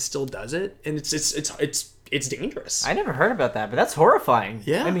his kids still does it, and it's dangerous. I never heard about that, but that's horrifying.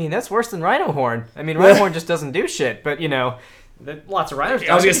 Yeah, I mean, that's worse than rhino horn. I mean, rhino horn just doesn't do shit, but lots of rhinos.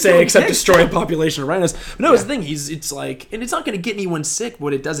 I was gonna say, except destroy a population of rhinos. But no, it's the thing. It's like, and it's not gonna get anyone sick.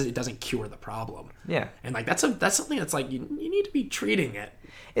 What it does is it doesn't cure the problem. Yeah, and like that's something that's like you need to be treating it.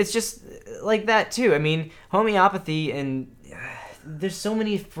 It's just like that too. I mean, homeopathy, and there's so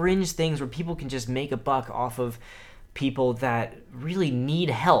many fringe things where people can just make a buck off of people that really need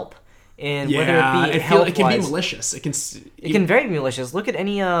help. And whether it be it can be malicious. It can very be malicious. Look at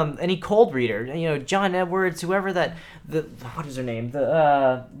any cold reader, John Edwards, whoever what is her name,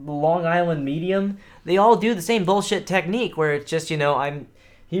 the Long Island Medium. They all do the same bullshit technique where it's just I'm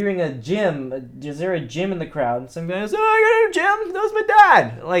hearing a gym. Is there a gym in the crowd? And some guy goes, "Oh, I got a gym. That was my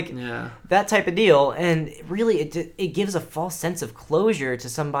dad." Like that type of deal. And really, it gives a false sense of closure to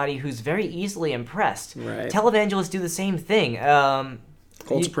somebody who's very easily impressed. Right. Televangelists do the same thing.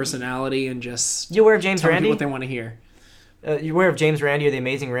 Cult's personality and just you aware of James Randi? What they want to hear. You aware of James Randi or the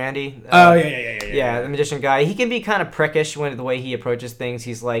Amazing Randy? Yeah, the magician guy. He can be kind of prickish when the way he approaches things.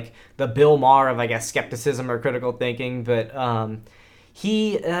 He's like the Bill Maher of, I guess, skepticism or critical thinking. But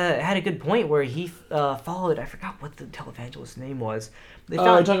he had a good point where he followed. I forgot what the televangelist's name was.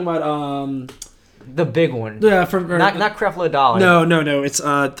 You're talking about the big one. Yeah, not Creflo Dollar. No. It's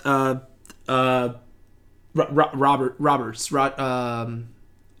Roberts.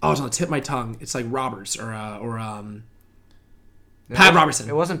 It's on the tip of my tongue. It's like Roberts or Pat Robertson.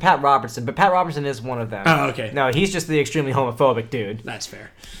 It wasn't Pat Robertson, but Pat Robertson is one of them. Oh, okay. No, he's just the extremely homophobic dude. That's fair.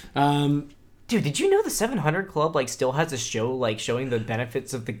 Dude, did you know the 700 Club still has a show showing the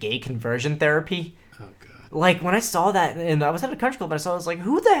benefits of the gay conversion therapy? Oh god. When I saw that, and I was at a country club, and I was like,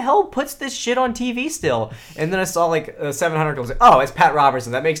 who the hell puts this shit on TV still? And then I saw 700 Club. Oh, it's Pat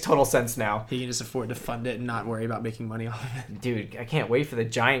Robertson. That makes total sense now. He can just afford to fund it and not worry about making money off of it. Dude, I can't wait for the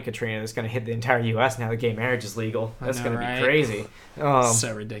giant Katrina that's going to hit the entire U.S. now that gay marriage is legal. That's going to be crazy.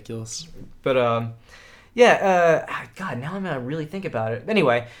 So ridiculous. But God, now I'm going to really think about it.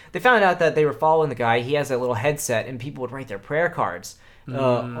 Anyway, they found out that they were following the guy. He has that little headset, and people would write their prayer cards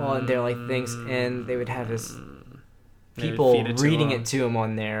on their things, and they would have his people reading it to him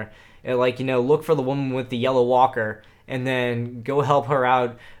on there. And, look for the woman with the yellow walker, and then go help her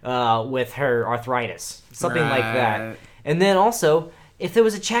out with her arthritis. Something like that. And then also, if there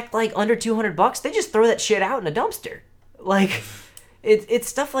was a check under $200, they just throw that shit out in a dumpster. It's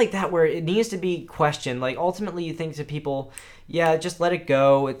stuff like that where it needs to be questioned. Ultimately, you think to people, yeah, just let it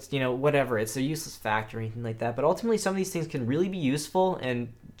go. It's, whatever. It's a useless factor or anything like that. But ultimately, some of these things can really be useful,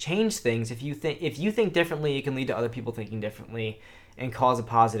 and change things. If you think differently, it can lead to other people thinking differently and cause a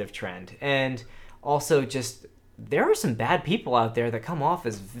positive trend. And also just there are some bad people out there that come off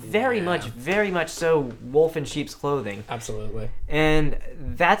as very much so wolf in sheep's clothing. Absolutely. And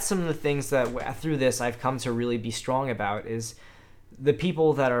that's some of the things that through this I've come to really be strong about is the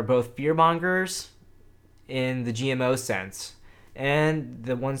people that are both fearmongers in the GMO sense and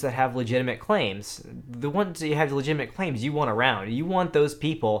the ones that have legitimate claims. The ones that have legitimate claims you want around. You want those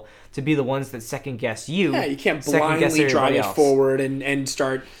people to be the ones that second guess you. Yeah, you can't blindly drive it forward and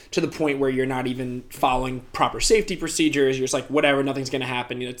start to the point where you're not even following proper safety procedures. You're just like, whatever, nothing's going to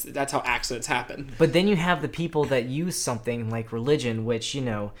happen. That's how accidents happen. But then you have the people that use something like religion, which,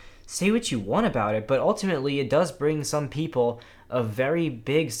 say what you want about it, but ultimately it does bring some people a very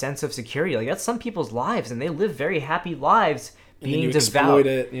big sense of security. Like, that's some people's lives, and they live very happy lives being devout.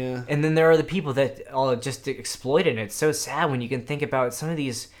 Yeah. And then there are the people that just exploit it. And it's so sad when you can think about some of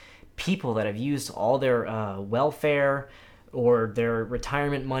these people that have used all their welfare or their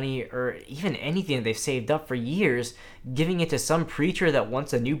retirement money or even anything that they've saved up for years, giving it to some preacher that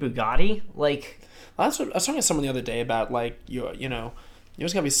wants a new Bugatti. Like, I was talking to someone the other day about, like, you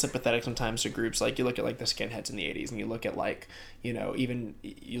always gotta be sympathetic sometimes to groups. Like, you look at, like, the skinheads in the 80s, and you look at, like, even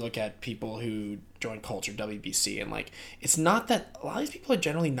you look at people who joined Culture, WBC, and, like, it's not that a lot of these people are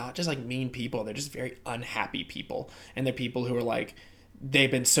generally not just, like, mean people. They're just very unhappy people, and they're people who are, like,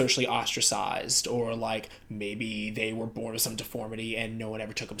 they've been socially ostracized, or, like, maybe they were born with some deformity and no one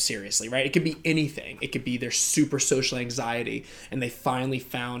ever took them seriously, right? It could be anything. It could be their super social anxiety, and they finally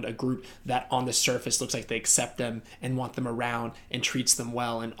found a group that on the surface looks like they accept them and want them around and treats them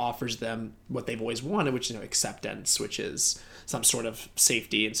well and offers them what they've always wanted, which is, acceptance, which is some sort of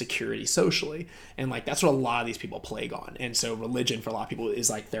safety and security socially. And, like, that's what a lot of these people plague on. And so religion for a lot of people is,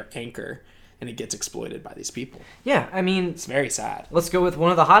 like, their anchor, and it gets exploited by these people. Yeah, I mean, it's very sad. Let's go with one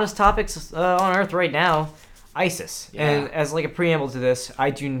of the hottest topics on Earth right now, ISIS. Yeah. And as like a preamble to this,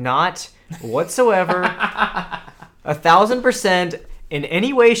 I do not whatsoever, 1,000% in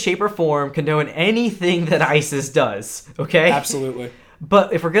any way, shape, or form condone anything that ISIS does. Okay? Absolutely.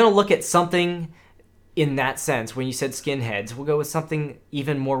 But if we're gonna look at something in that sense, when you said skinheads, we'll go with something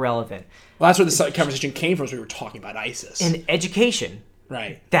even more relevant. Well, that's where the conversation came from. Was we were talking about ISIS and education.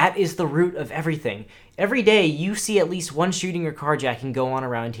 Right. That is the root of everything. Every day you see at least one shooting or carjacking go on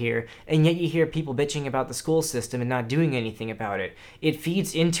around here, and yet you hear people bitching about the school system and not doing anything about it. It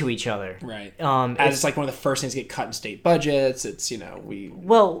feeds into each other. Right. As it's like one of the first things to get cut in state budgets. It's,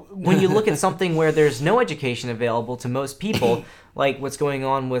 Well, when you look at something where there's no education available to most people, like what's going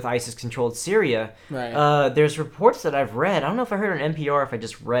on with ISIS-controlled Syria, right. There's reports that I've read. I don't know if I heard on NPR, if I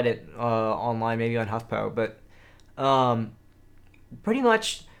just read it online, maybe on HuffPo, but pretty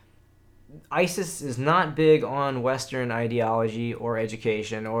much ISIS is not big on Western ideology or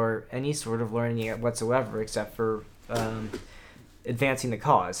education or any sort of learning whatsoever except for advancing the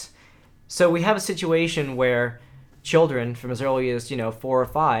cause. So we have a situation where children from as early as 4 or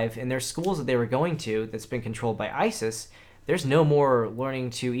 5 in their schools that they were going to that's been controlled by ISIS, there's no more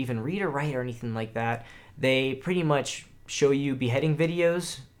learning to even read or write or anything like that. They pretty much show you beheading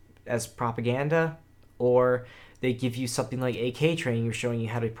videos as propaganda, or they give you something like AK training, you're showing you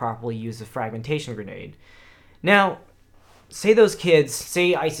how to properly use a fragmentation grenade. Now, say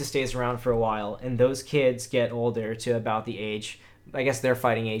ISIS stays around for a while, and those kids get older to about the age, I guess their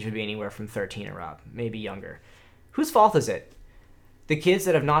fighting age would be anywhere from 13 or up, maybe younger. Whose fault is it? The kids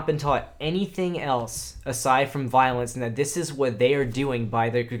that have not been taught anything else aside from violence, and that this is what they are doing by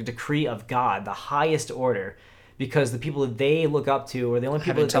the decree of God, the highest order, because the people that they look up to, or the only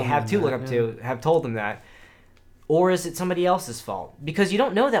people that they have to look up to, have told them that. Or is it somebody else's fault? Because you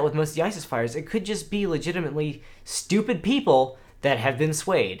don't know that with most of the ISIS fighters. It could just be legitimately stupid people that have been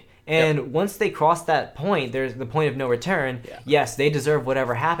swayed. And once they cross that point, there's the point of no return. Yeah. Yes, they deserve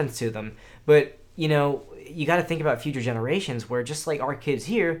whatever happens to them. But, you got to think about future generations where just like our kids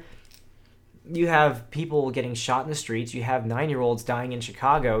here, you have people getting shot in the streets. You have 9-year-olds dying in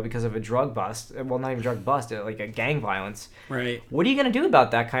Chicago because of a drug bust. Well, not even drug bust, like a gang violence. Right. What are you going to do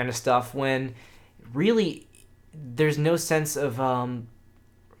about that kind of stuff when really there's no sense of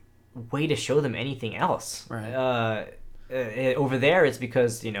way to show them anything else? Right. Over there, it's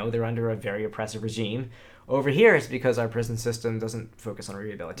because, they're under a very oppressive regime. Over here, it's because our prison system doesn't focus on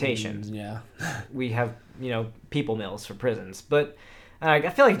rehabilitation. Yeah. We have, people mills for prisons. But I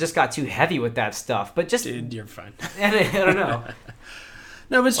feel like it just got too heavy with that stuff. But just... Dude, you're fine. I don't know.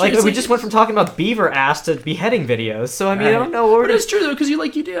 No, but it's true. Like, It's we just went from talking about beaver ass to beheading videos. So I mean, I don't know. What but it's true though, because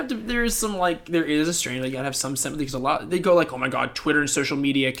you do have to. There is a strain. Like, you gotta have some sympathy, because a lot they go like, oh my god, Twitter and social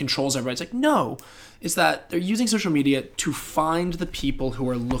media controls everybody. It's like, no, it's that they're using social media to find the people who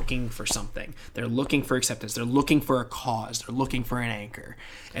are looking for something. They're looking for acceptance. They're looking for a cause. They're looking for an anchor.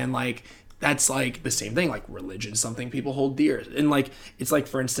 And like, that's like the same thing. Like, religion is something people hold dear. And like, it's like,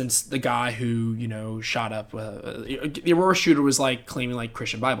 for instance, the guy who, shot up the Aurora shooter was like claiming like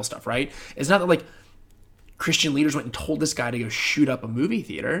Christian Bible stuff, right? It's not that like Christian leaders went and told this guy to go shoot up a movie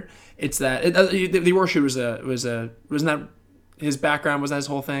theater. It's that the Aurora shooter wasn't that his background? Was that his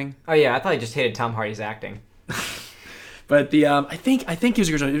whole thing? Oh yeah, I thought he just hated Tom Hardy's acting. But the I think he was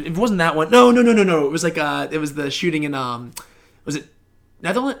a Christian. It wasn't that one. No. It was like it was the shooting in was it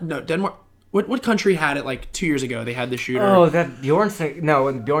Netherlands? No, Denmark. What country had it like 2 years ago? They had the shooter. Oh, that Bjornsson. No,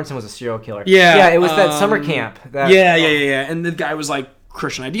 Bjornsson was a serial killer. Yeah, it was that summer camp. Yeah. And the guy was like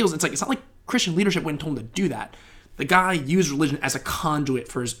Christian ideals. It's like, it's not like Christian leadership went and told him to do that. The guy used religion as a conduit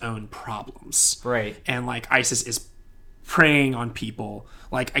for his own problems. Right. And like, ISIS is preying on people.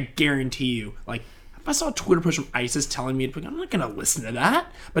 Like, I guarantee you, like, if I saw a Twitter post from ISIS telling me, I'm not gonna listen to that.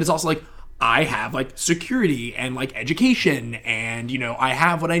 But it's also like, I have like security and like education, and I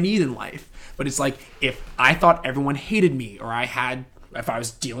have what I need in life. But it's like, if I thought everyone hated me, or if I was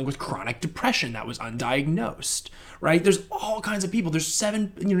dealing with chronic depression that was undiagnosed, right? There's all kinds of people. There's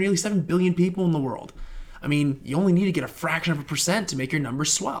nearly 7 billion people in the world. I mean, you only need to get a fraction of a percent to make your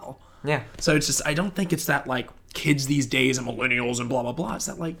numbers swell. Yeah. So it's just, I don't think it's that like kids these days and millennials and blah blah blah. It's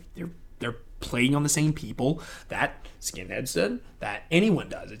that like they're playing on the same people that skinheads did, that anyone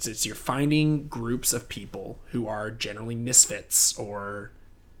does. It's you're finding groups of people who are generally misfits or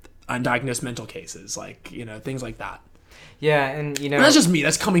undiagnosed mental cases, like, things like that. Yeah, and But that's just me.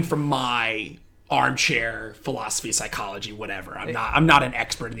 That's coming from my armchair philosophy, psychology, whatever. I'm not an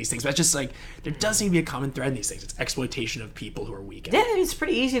expert in these things, but it's just like, there does seem to be a common thread in these things. It's exploitation of people who are weak. Yeah, it's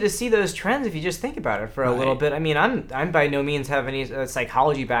pretty easy to see those trends if you just think about it for a little bit. I mean, I'm by no means have any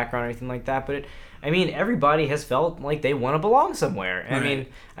psychology background or anything like that, but everybody has felt like they want to belong somewhere. Right. I mean,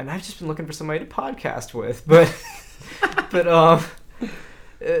 I've just been looking for somebody to podcast with, but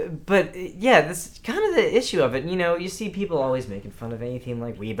but yeah, that's kind of the issue of it. You see people always making fun of anything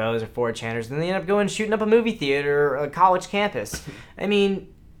like Weebos or 4chaners, and they end up going shooting up a movie theater or a college campus. I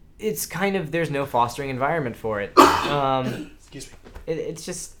mean, it's kind of, there's no fostering environment for it. Excuse me. It's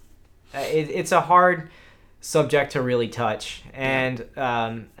just, it's a hard subject to really touch, and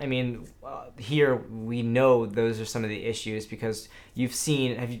here we know those are some of the issues, because you've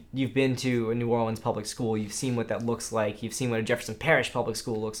been to a New Orleans public school, you've seen what that looks like, you've seen what a Jefferson Parish public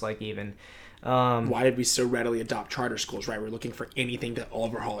school looks like even. Why did we so readily adopt charter schools, right? We're looking for anything to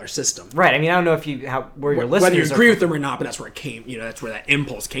overhaul our system. Right. I mean, I don't know if where your listeners whether you agree with them or not, but that's where it came. That's where that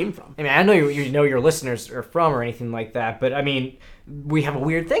impulse came from. I mean, I know you know your listeners are from or anything like that, but I mean, we have a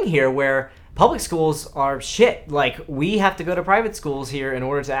weird thing here where public schools are shit. Like, we have to go to private schools here in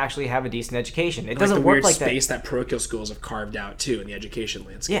order to actually have a decent education. It doesn't work like that. The weird space that parochial schools have carved out too in the education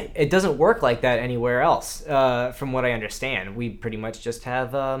landscape. Yeah, it doesn't work like that anywhere else. From what I understand, we pretty much just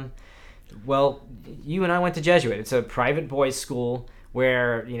have. Well, you and I went to Jesuit. It's a private boys' school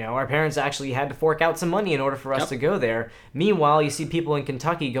where, our parents actually had to fork out some money in order for us to go there. Meanwhile, you see people in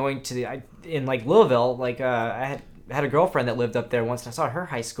Kentucky going to in like Louisville. Like, I had a girlfriend that lived up there once, and I saw her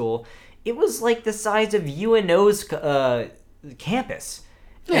high school. It was like the size of UNO's campus.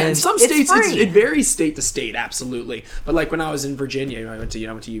 Yeah, in some states it varies state to state, absolutely. But like when I was in Virginia, I went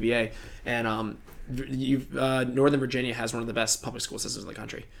to UVA, and Northern Virginia has one of the best public school systems in the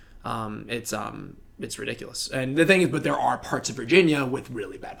country. It's ridiculous. And the thing is, but there are parts of Virginia with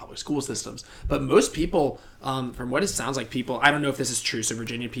really bad public school systems. But most people, from what it sounds like, I don't know if this is true, so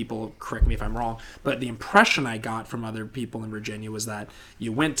Virginia people, correct me if I'm wrong, but the impression I got from other people in Virginia was that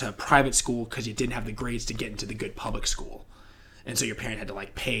you went to private school because you didn't have the grades to get into the good public school. And so your parent had to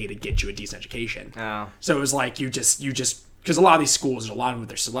like pay to get you a decent education. Oh. So it was like you just because a lot of these schools, a lot of them,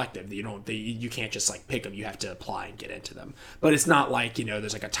 they're selective. You can't just like pick them. You have to apply and get into them. But it's not like,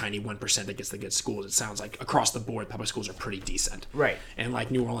 there's like a tiny 1% that gets the good schools. It sounds like across the board, public schools are pretty decent. Right. And like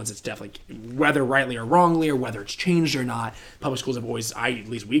New Orleans, it's definitely, whether rightly or wrongly, or whether it's changed or not, public schools have always, at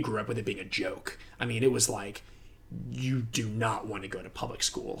least we grew up with it being a joke. I mean, it was like, you do not want to go to public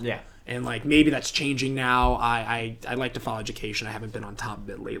school. Yeah. And like maybe that's changing now. I like to follow education. I haven't been on top of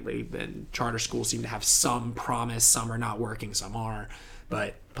it lately. And charter schools seem to have some promise. Some are not working. Some are.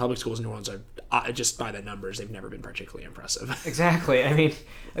 But public schools in New Orleans are just by the numbers, they've never been particularly impressive. Exactly. I mean,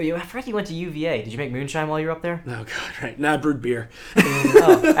 I forgot you went to UVA. Did you make moonshine while you were up there? Oh god, right. Nah, I brewed beer.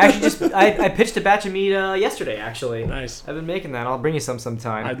 Actually, I pitched a batch of meat yesterday. Actually, Nice. I've been making that. I'll bring you some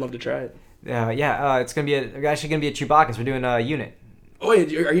sometime. I'd love to try it. It's gonna be actually gonna be a Chewbacca's. We're doing a unit. Oh wait,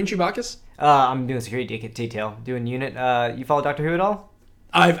 are you in Chewbacca's? I'm doing security detail. Doing unit. You follow Doctor Who at all?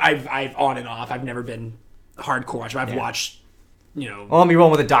 I've on and off. I've never been hardcore watch, but I've watched. Well, I'm be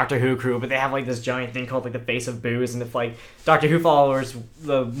rolling with a Doctor Who crew, but they have like this giant thing called like the Face of Booze, and if like Doctor Who followers,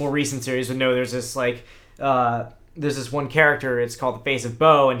 the more recent series would know, there's this like there's this one character. It's called the Face of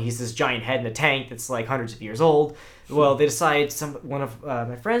Bo, and he's this giant head in a tank that's like hundreds of years old. Well, they decided one of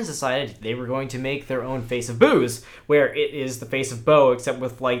my friends decided they were going to make their own Face of Booze, where it is the Face of Bo except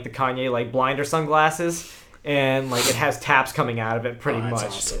with like the Kanye like blinder sunglasses, and like it has taps coming out of it pretty much.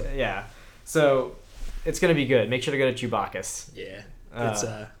 Awesome. Yeah, so. It's gonna be good. Make sure to go to Chewbacca's. Yeah, it's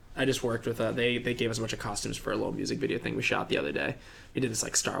I just worked with they gave us a bunch of costumes for a little music video thing we shot the other day. We did this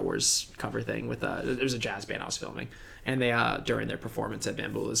like Star Wars cover thing with it was a jazz band I was filming, and they during their performance at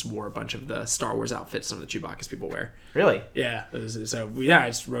Bamboula's wore a bunch of the Star Wars outfits some of the Chewbacca's people wear. Really? Yeah. I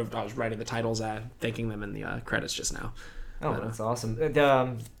was writing the titles, thanking them in the credits just now. Oh, that's awesome.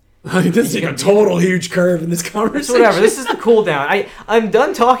 This is a total huge curve in this conversation. Whatever. This is the cool down. I'm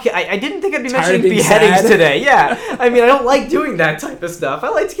done talking. I didn't think I'd be mentioning beheadings sad today. Yeah. I mean, I don't like doing that type of stuff. I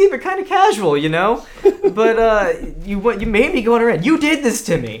like to keep it kind of casual, you know. But you made me go on a rant. You did this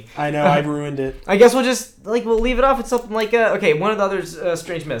to me. I know. I ruined it. I guess we'll just we'll leave it off with something like okay. One of the other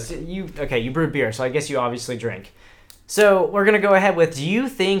strange myths. You brewed beer, so I guess you obviously drink. So we're gonna go ahead with. Do you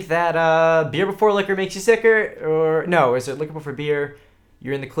think that beer before liquor makes you sicker, or no? Is it liquor before beer?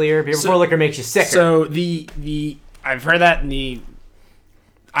 You're in the clear. Beer before liquor makes you sicker. So I've heard that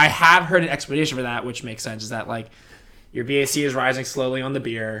I have heard an explanation for that, which makes sense. Is that like your BAC is rising slowly on the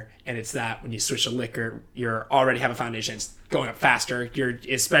beer, and it's that when you switch to liquor, you're already have a foundation. It's going up faster.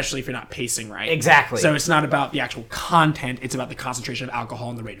 Especially if you're not pacing right. Exactly. So it's not about the actual content; it's about the concentration of alcohol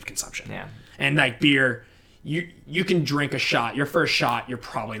and the rate of consumption. Yeah. And like beer, you can drink a shot. Your first shot, you're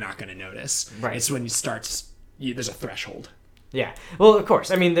probably not going to notice. Right. It's when there's a threshold. Yeah. Well, of course.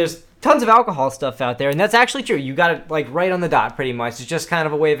 I mean, there's tons of alcohol stuff out there, and that's actually true. You got it like right on the dot, pretty much. It's just kind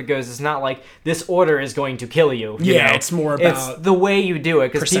of a way that it goes. It's not like this order is going to kill you. You know? It's more about it's the way you do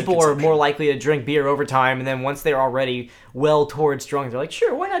it, because people are consumption. more likely to drink beer over time, and then once they're already well towards drunk, they're like,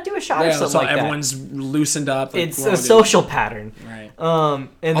 sure, why not do a shot or something so like everyone's loosened up. that? It's a social pattern. Right.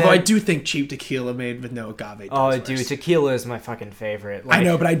 And Although I do think cheap tequila made with no agave. Oh, dude, tequila is my fucking favorite. I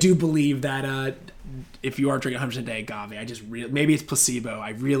know, but I do believe that if you are drinking 100% a day agave, maybe it's placebo. I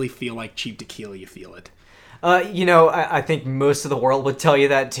really feel like cheap tequila, you feel it. I think most of the world would tell you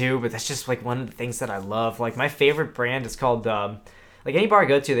that too, but that's just like one of the things that I love. Like my favorite brand is called, like any bar I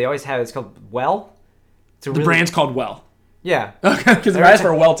go to, they always have it's called Well. The brand's called Well. Yeah. Okay, because if I ask for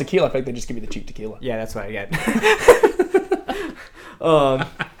a Well tequila, I think they just give you the cheap tequila. Yeah, that's what I get.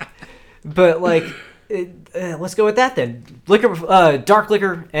 But like, let's go with that then. Liquor, dark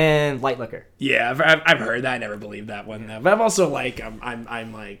liquor and light liquor. Yeah, I've heard that. I never believed that one though. But I'm also like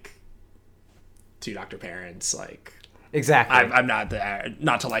I'm like two Dr. Parents like. Exactly. I'm not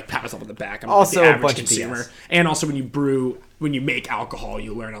to like pat myself on the back. I'm also the a average bunch consumer. of BS. And also when you make alcohol,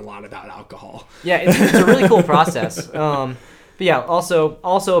 you learn a lot about alcohol. Yeah, it's a really cool process. But yeah, also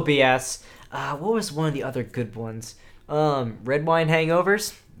a BS. What was one of the other good ones? Red wine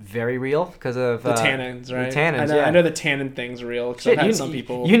hangovers, very real because of the tannins, right? The tannins, I know the tannin thing's real because I've had some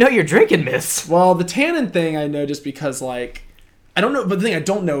people. You know you're drinking this. Well, the tannin thing I know just because like I don't know, but the thing I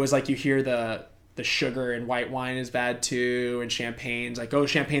don't know is like you hear the sugar in white wine is bad too, and champagne's like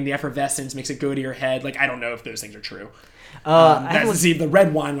champagne, the effervescence makes it go to your head. Like I don't know if those things are true. The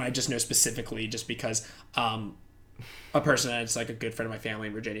red wine one I just know specifically just because a person that's like a good friend of my family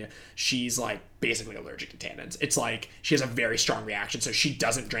in Virginia, she's like basically allergic to tannins. It's like she has a very strong reaction, so she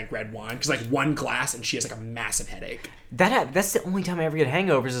doesn't drink red wine because like one glass and she has like a massive headache. That's the only time I ever get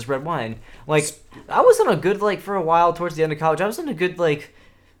hangovers is red wine. Like I was on a good for a while towards the end of college. I was on a good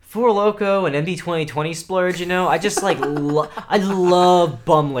Four Loko and MD 2020 splurge, you know. I just I love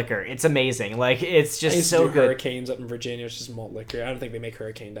bum liquor. It's amazing. Like it's just so good. Hurricanes up in Virginia, it's just malt liquor. I don't think they make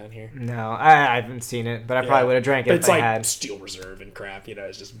Hurricane down here. No, I haven't seen it, but I probably would have drank it if I had. It's like Steel Reserve and crap, you know.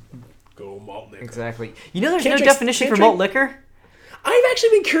 It's just go malt liquor. Exactly. You know, there's no definition for malt liquor. I've actually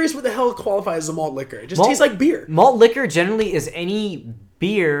been curious what the hell qualifies as a malt liquor. It just tastes like beer. Malt liquor generally is any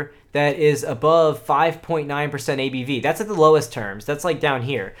beer that is above 5.9% ABV. That's at the lowest terms. That's like down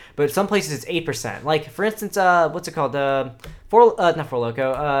here. But some places it's 8%. Like, for instance, what's it called? Not Four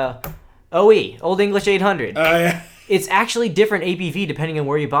Loko. OE, Old English 800. Oh, yeah. It's actually different ABV depending on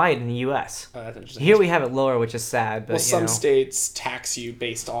where you buy it in the U.S. Oh, that's interesting. Here we have it lower, which is sad. But, Well, some states tax you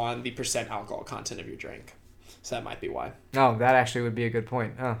based on the % alcohol content of your drink. So that might be why. Oh, that actually would be a good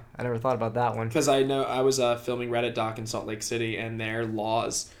point. Oh, I never thought about that one. Because I know I was filming Reddit doc in Salt Lake City, and their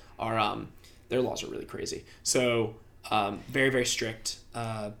laws are really crazy. So very, very strict.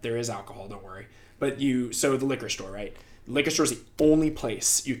 There is alcohol, don't worry. But so the liquor store, right? The liquor store is the only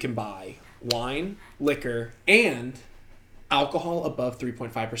place you can buy wine, liquor, and alcohol above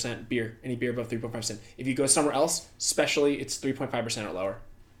 3.5% beer. Any beer above 3.5%. If you go somewhere else, especially, it's 3.5% or lower.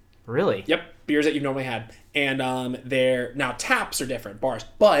 Really? Yep, beers that you've normally had. And now taps are different, bars.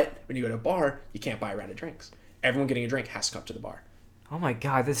 But when you go to a bar, you can't buy a round of drinks. Everyone getting a drink has to come to the bar. Oh my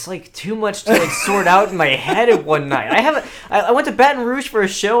god, that's like too much to like sort out in my head at one night. I went to Baton Rouge for a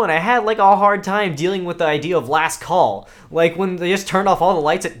show and I had like a hard time dealing with the idea of last call. Like when they just turned off all the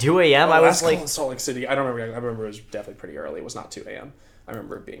lights at 2 a.m. I was like, in Salt Lake City. I don't remember. I remember it was definitely pretty early. It was not 2 a.m. I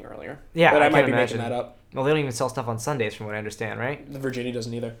remember it being earlier. Yeah, but I might can be imagine. making that up. Well, they don't even sell stuff on Sundays, from what I understand, right? Virginia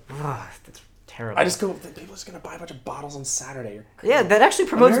doesn't either. That's terrible. I just go. People just gonna buy a bunch of bottles on Saturday. Yeah, that actually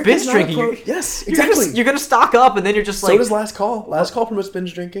promotes binge drinking. Yes, exactly. You're gonna stock up, and then you're just like. So does Last Call. Last Call promotes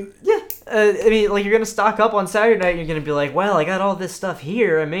binge drinking. Yeah, I mean, like you're gonna stock up on Saturday night, and you're gonna be like, well, I got all this stuff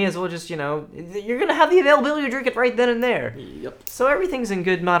here. I may as well just, you're gonna have the availability to drink it right then and there. Yep. So everything's in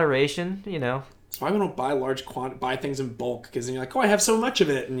good moderation, That's why we don't buy buy things in bulk, because then you're like, oh, I have so much of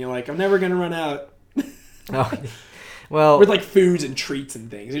it, and you're like, I'm never gonna run out. Oh, well, with like foods and treats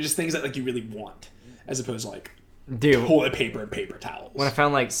and things, they're just things that like you really want, as opposed to like toilet paper and paper towels. When I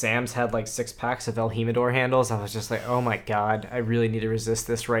found like Sam's had like 6 packs of El Jimador handles, I was just like, oh my god, I really need to resist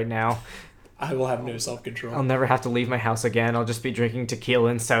this right now. I will have no self-control. I'll never have to leave my house again. I'll just be drinking tequila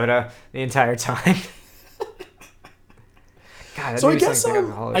and soda the entire time. God, so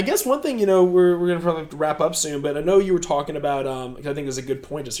I guess one thing, we're gonna probably have to wrap up soon, but I know you were talking about I think there's a good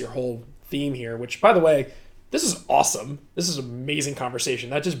point, just your whole theme here, which, by the way, this is awesome. This is an amazing conversation.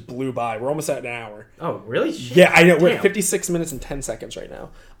 That just blew by. We're almost at an hour. Oh, really? Yeah, I know. We're at 56 minutes and 10 seconds right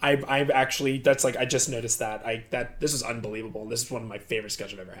now. I've actually, that's like, I just noticed that. This is unbelievable. This is one of my favorite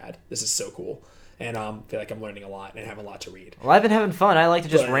schedules I've ever had. This is so cool. And I feel like I'm learning a lot and have a lot to read. Well, I've been having fun. I like to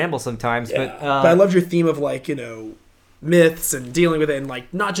just ramble sometimes. Yeah. But I love your theme of like, myths and dealing with it, and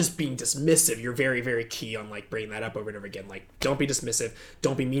like not just being dismissive. You're very, very key on like bringing that up over and over again. Like, don't be dismissive,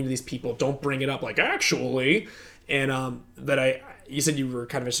 don't be mean to these people, don't bring it up like actually. And you said you were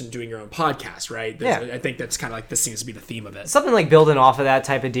kind of interested in doing your own podcast, right? I think that's kind of like, this seems to be the theme of it. Something like building off of that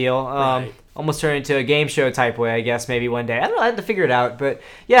type of deal. Right. Almost turn into a game show type way, I guess, maybe one day. I don't know, I have to figure it out. But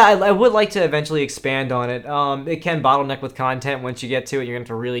yeah, I would like to eventually expand on it. It can bottleneck with content once you get to it. You're going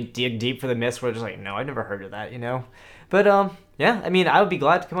to have to really dig deep for the myths where it's just like, no, I've never heard of that, But yeah, I mean, I would be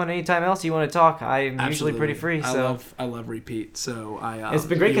glad to come on anytime else you want to talk. I'm usually pretty free. So I love repeat. So it's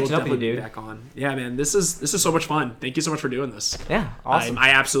been great catching up with you, dude. Back on. Yeah, man, this is so much fun. Thank you so much for doing this. Yeah, awesome.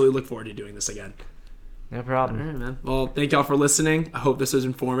 I absolutely look forward to doing this again. No problem. All right, man. Well, thank y'all for listening. I hope this was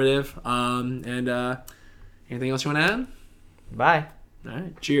informative. And anything else you want to add? Bye. All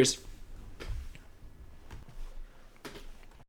right. Cheers.